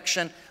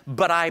perfection,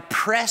 but I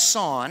press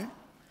on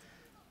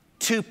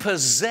to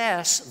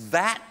possess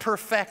that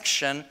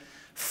perfection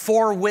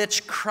for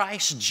which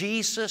Christ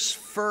Jesus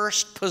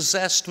first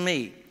possessed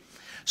me.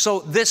 So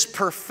this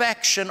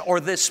perfection or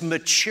this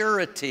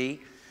maturity,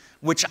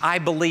 which I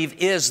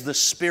believe is the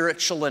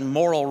spiritual and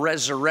moral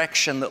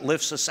resurrection that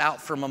lifts us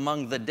out from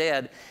among the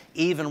dead,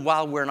 even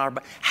while we're in our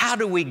body. How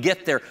do we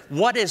get there?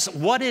 What is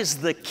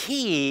the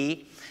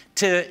key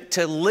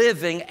to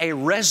living a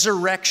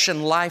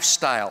resurrection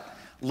lifestyle?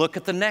 Look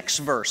at the next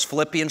verse,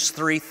 Philippians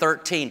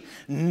 3:13.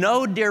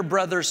 No, dear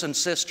brothers and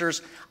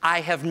sisters, I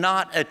have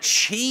not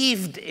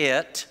achieved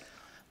it,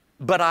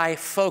 but I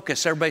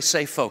focus. Everybody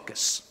say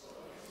focus.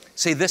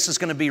 See, this is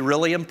going to be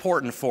really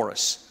important for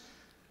us.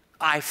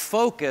 I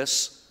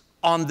focus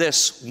on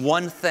this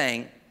one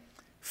thing,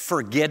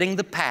 forgetting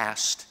the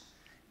past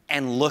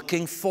and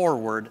looking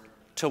forward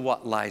to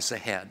what lies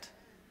ahead.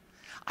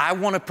 I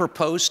want to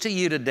propose to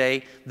you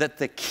today that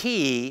the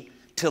key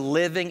to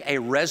living a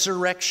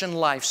resurrection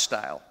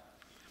lifestyle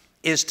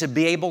is to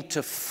be able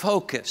to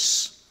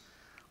focus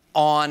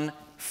on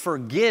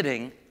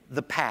forgetting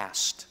the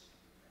past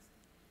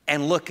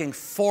and looking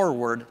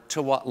forward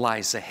to what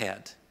lies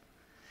ahead.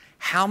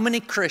 How many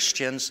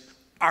Christians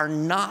are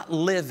not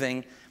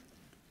living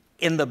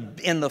in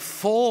the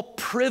full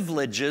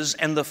privileges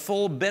and the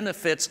full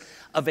benefits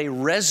of a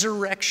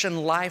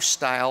resurrection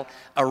lifestyle,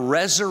 a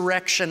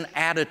resurrection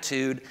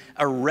attitude,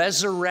 a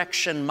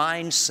resurrection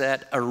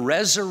mindset, a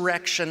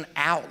resurrection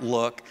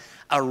outlook,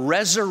 a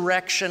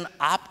resurrection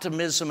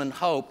optimism and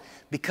hope,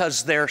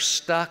 because they're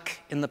stuck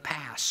in the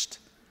past?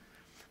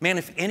 Man,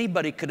 if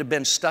anybody could have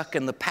been stuck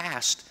in the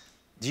past,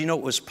 do you know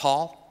it was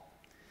Paul?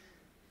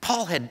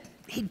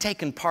 He'd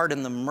taken part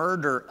in the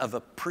murder of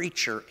a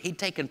preacher. He'd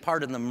taken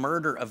part in the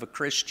murder of a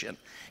Christian.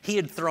 He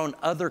had thrown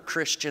other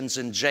Christians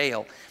in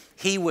jail.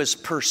 He was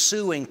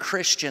pursuing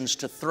Christians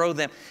to throw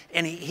them,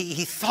 and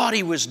he thought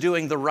he was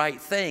doing the right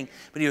thing,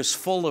 but he was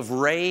full of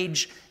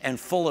rage and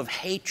full of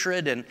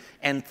hatred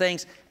and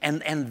things.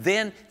 And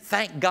then,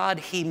 thank God,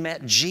 he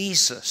met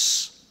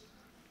Jesus.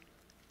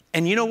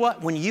 And you know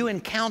what? When you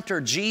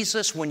encounter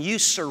Jesus, when you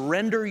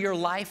surrender your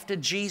life to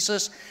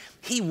Jesus,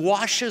 He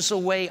washes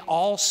away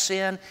all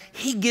sin.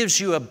 He gives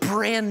you a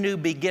brand new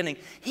beginning.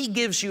 He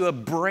gives you a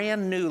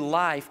brand new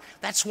life.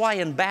 That's why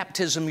in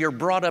baptism you're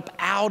brought up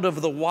out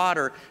of the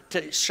water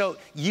to show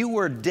you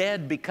were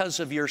dead because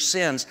of your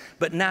sins,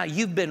 but now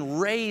you've been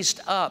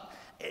raised up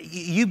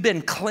You've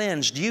been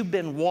cleansed. You've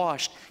been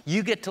washed.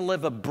 You get to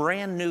live a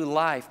brand new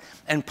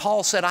life. And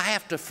Paul said, I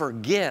have to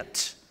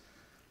forget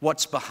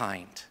what's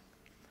behind.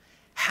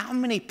 How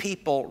many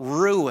people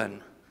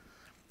ruin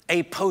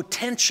a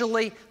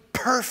potentially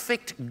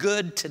perfect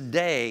good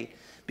today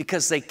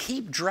because they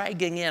keep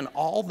dragging in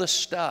all the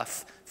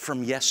stuff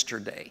from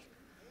yesterday?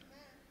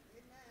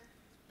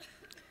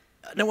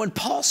 Now, when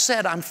Paul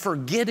said, I'm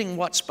forgetting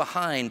what's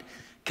behind,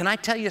 can I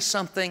tell you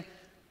something?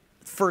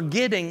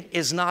 Forgetting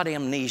is not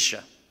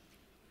amnesia.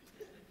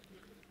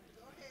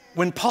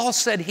 When Paul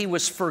said he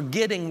was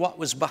forgetting what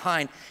was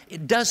behind,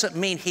 it doesn't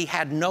mean he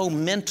had no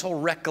mental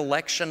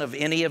recollection of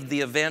any of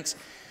the events.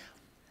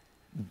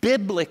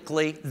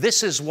 Biblically,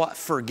 this is what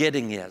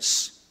forgetting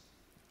is.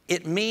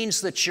 It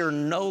means that you're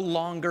no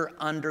longer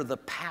under the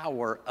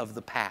power of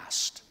the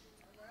past.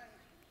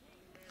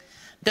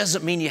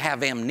 Doesn't mean you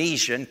have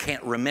amnesia and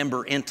can't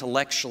remember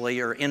intellectually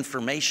or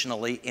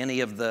informationally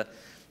any of the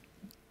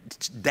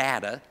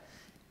data.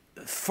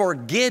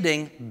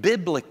 Forgetting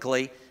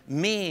biblically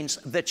means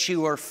that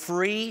you are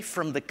free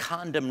from the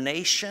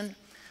condemnation,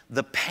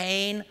 the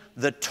pain,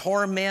 the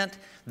torment,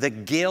 the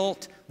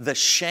guilt, the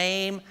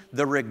shame,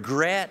 the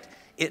regret.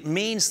 It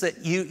means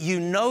that you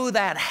know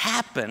that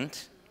happened,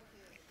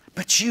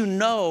 but you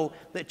know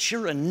that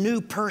you're a new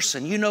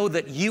person. You know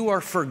that you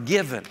are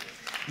forgiven.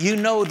 You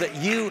know that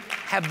you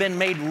have been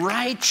made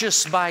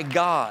righteous by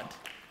God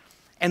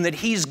and that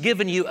He's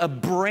given you a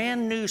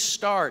brand new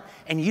start,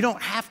 and you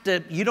don't have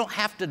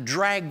to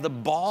drag the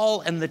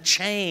ball and the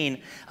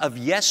chain of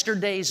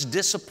yesterday's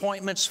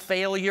disappointments,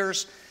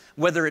 failures,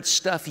 whether it's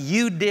stuff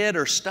you did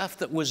or stuff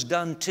that was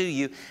done to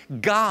you.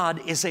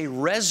 God is a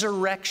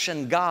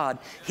resurrection God.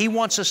 He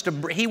wants to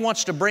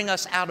bring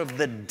us out of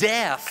the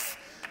death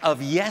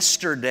of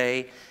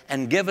yesterday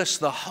and give us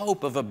the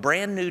hope of a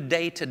brand new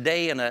day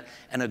today and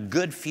a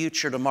good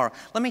future tomorrow.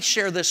 Let me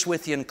share this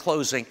with you in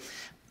closing.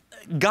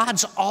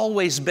 God's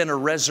always been a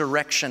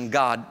resurrection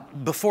God.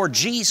 Before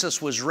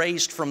Jesus was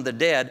raised from the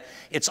dead,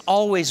 it's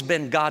always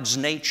been God's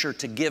nature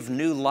to give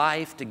new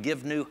life, to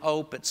give new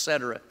hope,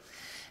 etc.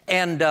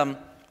 And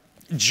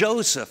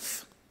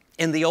Joseph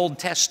in the Old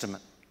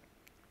Testament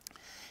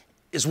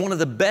is one of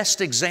the best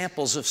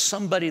examples of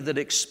somebody that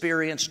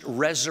experienced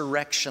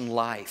resurrection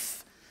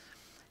life.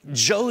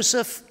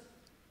 Joseph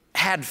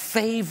had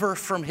favor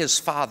from his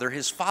father.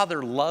 His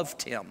father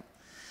loved him.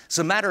 As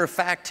a matter of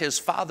fact, his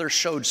father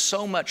showed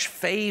so much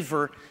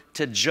favor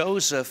to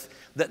Joseph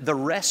that the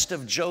rest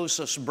of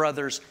Joseph's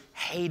brothers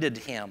hated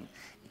him,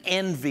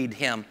 envied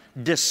him,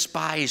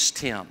 despised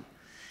him.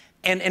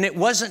 And it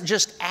wasn't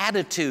just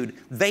attitude,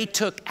 they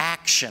took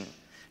action.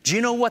 Do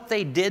you know what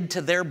they did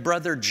to their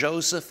brother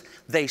Joseph?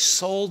 They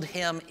sold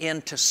him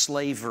into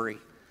slavery.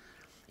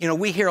 You know,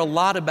 we hear a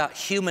lot about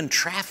human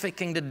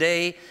trafficking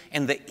today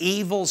and the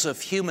evils of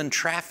human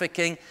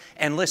trafficking.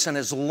 And listen,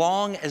 as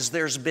long as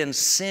there's been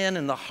sin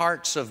in the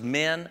hearts of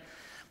men,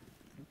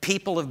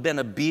 people have been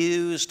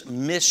abused,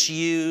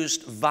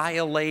 misused,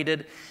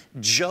 violated.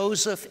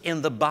 Joseph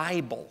in the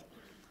Bible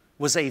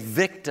was a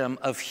victim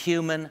of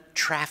human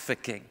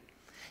trafficking.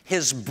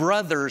 His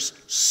brothers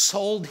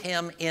sold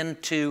him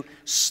into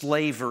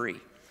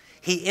slavery.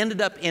 He ended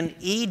up in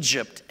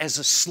Egypt as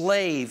a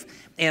slave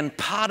in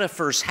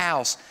Potiphar's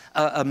house,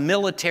 a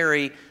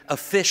military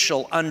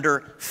official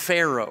under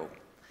Pharaoh.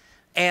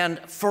 And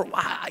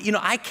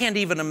I can't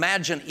even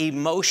imagine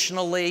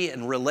emotionally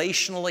and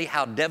relationally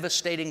how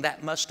devastating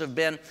that must have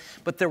been.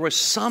 But there was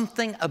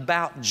something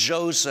about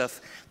Joseph.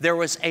 There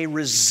was a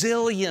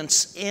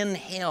resilience in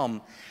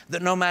him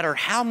that no matter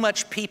how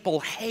much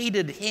people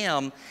hated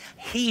him,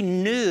 he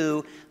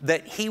knew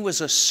that he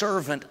was a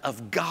servant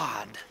of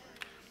God.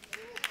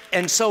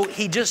 And so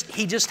he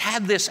just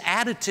had this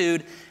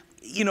attitude,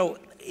 you know,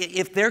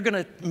 if they're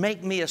going to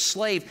make me a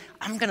slave,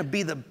 I'm going to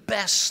be the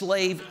best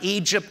slave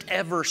Egypt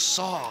ever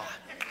saw.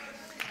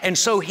 And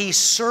so he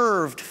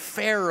served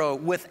Pharaoh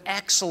with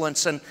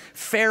excellence, and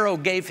Pharaoh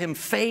gave him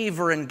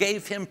favor and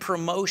gave him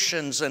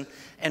promotions and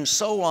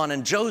so on.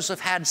 And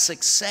Joseph had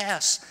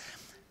success.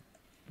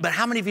 But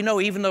how many of you know,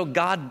 even though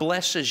God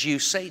blesses you,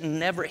 Satan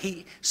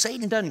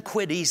doesn't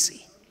quit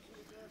easy.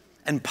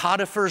 And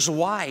Potiphar's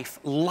wife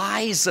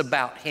lies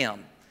about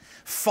him,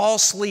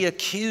 falsely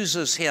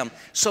accuses him.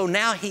 So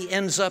now he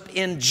ends up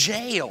in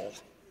jail.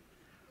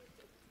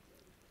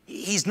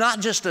 He's not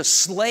just a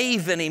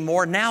slave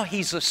anymore. Now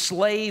he's a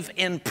slave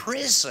in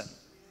prison.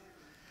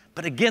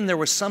 But again, there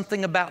was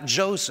something about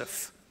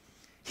Joseph.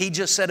 He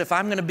just said, if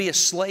I'm going to be a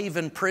slave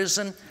in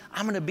prison,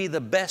 I'm going to be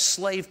the best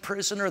slave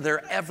prisoner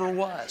there ever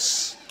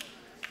was.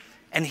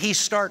 And he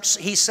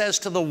says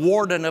to the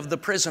warden of the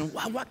prison,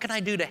 well, what can I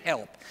do to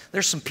help?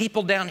 There's some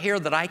people down here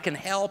that I can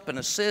help and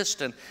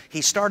assist. And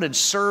he started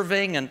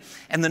serving. And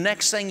the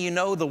next thing you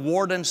know, the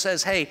warden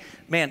says, hey,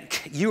 man,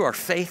 you are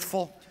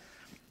faithful.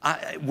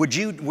 Would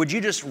you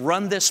just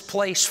run this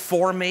place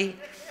for me?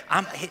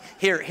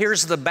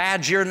 Here's the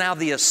badge. You're now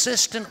the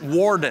assistant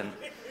warden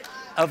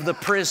of the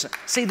prison.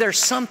 See, there's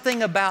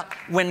something about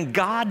when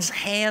God's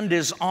hand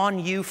is on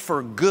you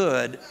for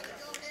good,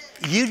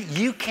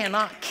 You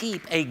cannot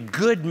keep a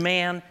good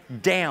man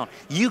down.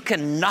 You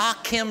can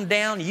knock him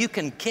down, you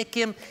can kick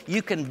him,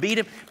 you can beat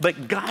him,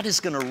 but God is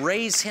going to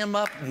raise him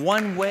up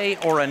one way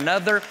or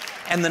another.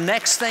 And the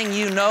next thing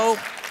you know,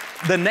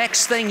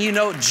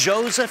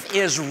 Joseph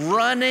is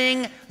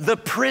running the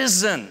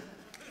prison.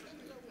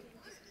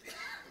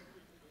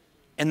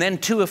 And then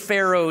two of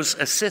Pharaoh's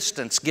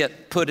assistants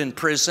get put in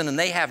prison, and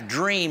they have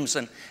dreams,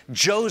 and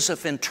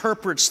Joseph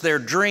interprets their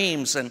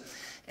dreams, and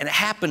it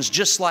happens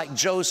just like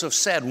Joseph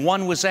said.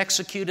 One was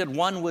executed,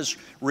 one was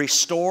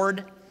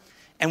restored.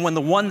 And when the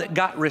one that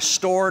got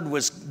restored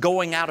was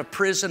going out of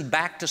prison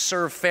back to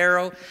serve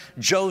Pharaoh,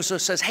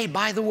 Joseph says, hey,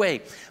 by the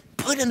way,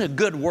 put in a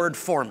good word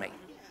for me.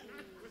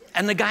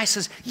 And the guy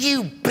says,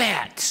 you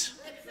bet.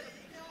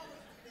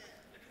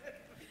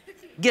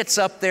 Gets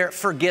up there,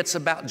 forgets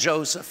about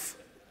Joseph.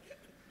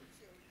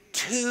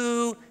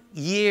 2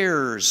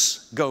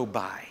 years go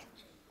by.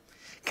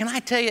 Can I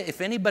tell you,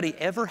 if anybody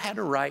ever had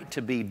a right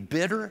to be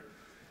bitter,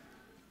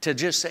 to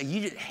just say,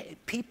 you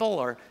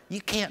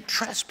can't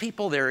trust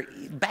people, they're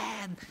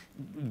bad,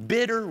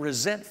 bitter,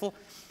 resentful,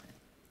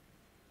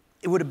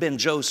 it would have been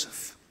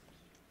Joseph.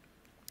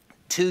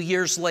 2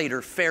 years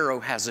later, Pharaoh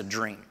has a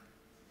dream.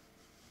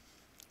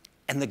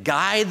 And the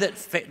guy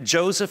that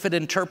Joseph had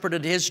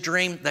interpreted his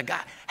dream,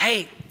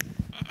 hey,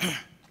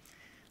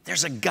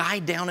 there's a guy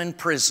down in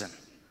prison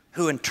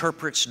who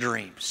interprets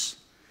dreams.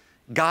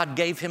 God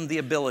gave him the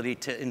ability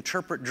to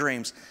interpret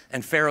dreams,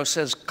 and Pharaoh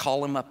says,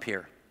 call him up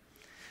here.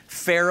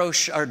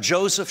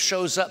 Joseph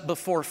shows up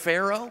before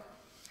Pharaoh,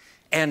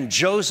 and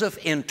Joseph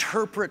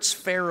interprets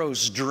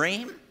Pharaoh's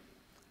dream.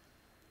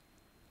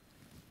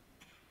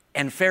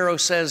 And Pharaoh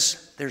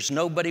says, there's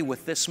nobody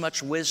with this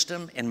much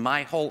wisdom in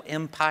my whole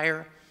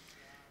empire.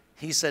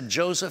 He said,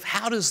 Joseph,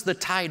 how does the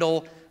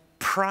title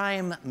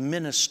Prime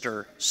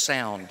Minister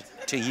sound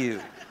to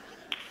you?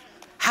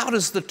 How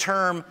does the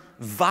term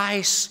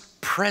Vice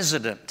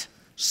President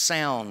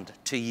sound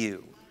to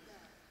you?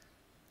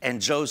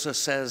 And Joseph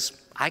says,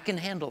 I can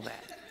handle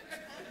that.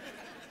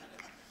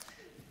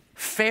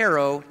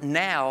 Pharaoh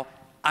now,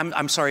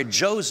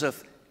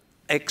 Joseph,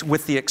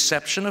 with the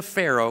exception of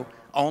Pharaoh,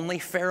 only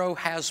Pharaoh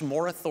has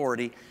more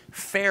authority.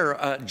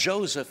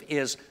 Joseph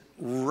is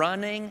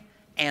running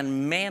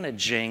and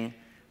managing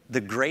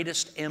the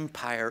greatest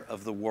empire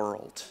of the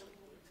world.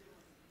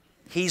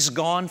 He's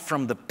gone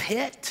from the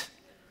pit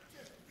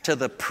to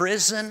the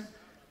prison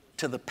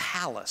to the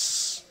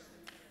palace.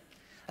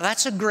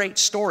 That's a great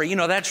story. You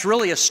know, that's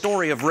really a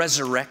story of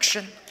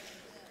resurrection.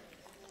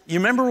 You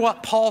remember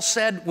what Paul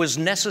said was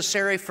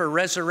necessary for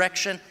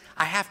resurrection?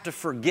 I have to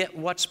forget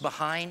what's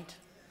behind.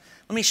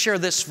 Let me share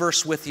this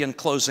verse with you in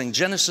closing.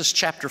 Genesis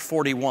chapter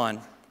 41.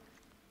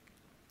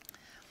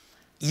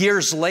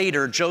 Years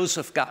later,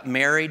 Joseph got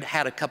married,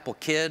 had a couple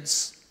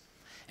kids.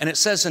 And it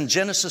says in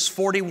Genesis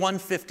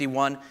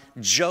 41:51,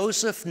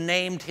 Joseph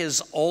named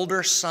his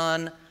older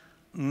son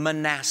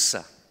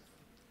Manasseh.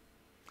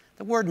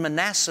 The word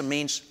Manasseh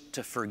means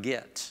to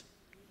forget.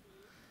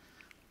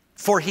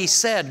 For he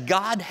said,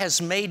 God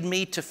has made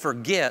me to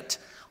forget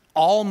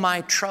all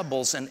my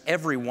troubles and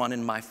everyone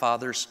in my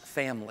father's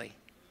family.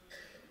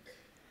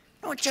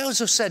 You know what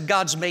Joseph said,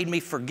 God's made me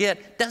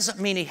forget, doesn't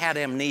mean he had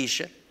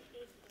amnesia.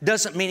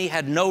 Doesn't mean he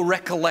had no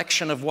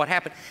recollection of what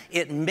happened.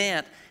 It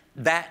meant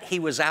that he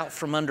was out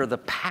from under the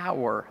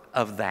power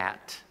of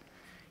that.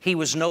 He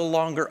was no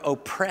longer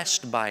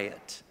oppressed by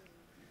it.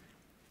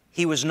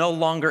 He was no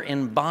longer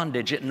in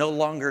bondage. It no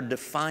longer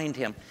defined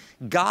him.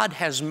 God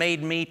has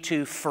made me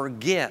to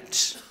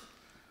forget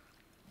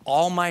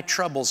all my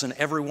troubles and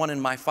everyone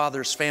in my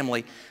father's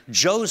family.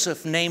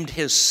 Joseph named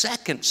his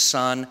second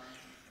son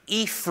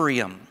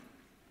Ephraim.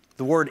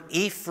 The word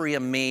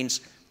Ephraim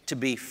means to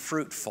be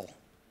fruitful.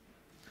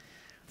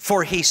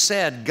 For he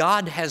said,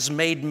 God has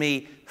made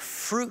me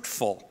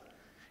fruitful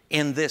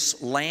in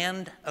this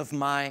land of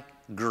my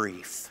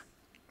grief.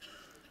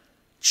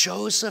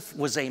 Joseph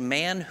was a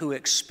man who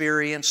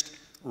experienced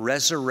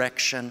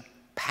resurrection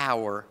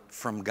power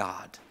from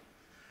God.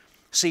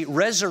 See,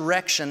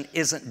 resurrection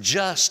isn't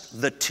just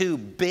the two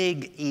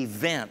big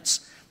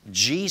events,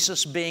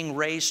 Jesus being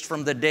raised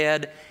from the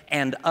dead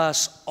and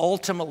us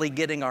ultimately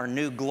getting our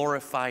new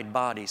glorified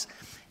bodies.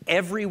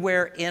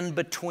 Everywhere in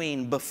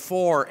between,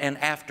 before and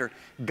after,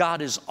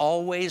 God is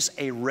always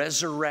a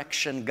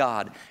resurrection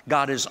God.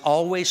 God is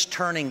always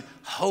turning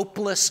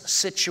hopeless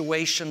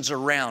situations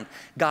around.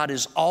 God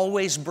is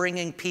always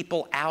bringing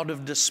people out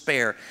of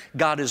despair.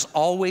 God is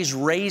always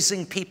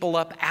raising people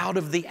up out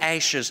of the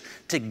ashes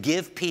to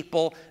give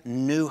people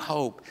new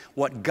hope.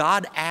 What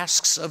God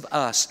asks of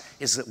us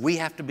is that we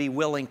have to be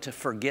willing to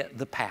forget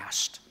the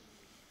past,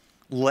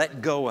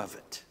 let go of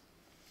it,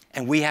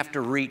 and we have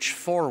to reach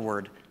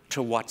forward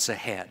to what's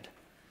ahead.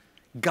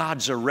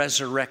 God's a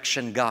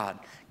resurrection God.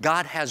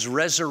 God has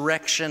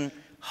resurrection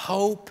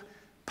hope,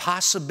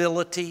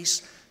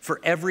 possibilities for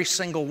every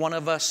single one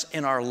of us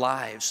in our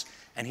lives.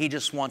 And He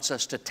just wants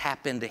us to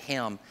tap into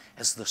Him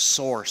as the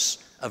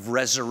source of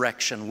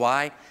resurrection.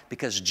 Why?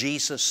 Because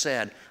Jesus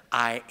said,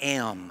 I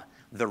am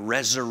the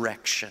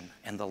resurrection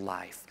and the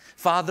life.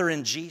 Father,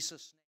 in Jesus' name.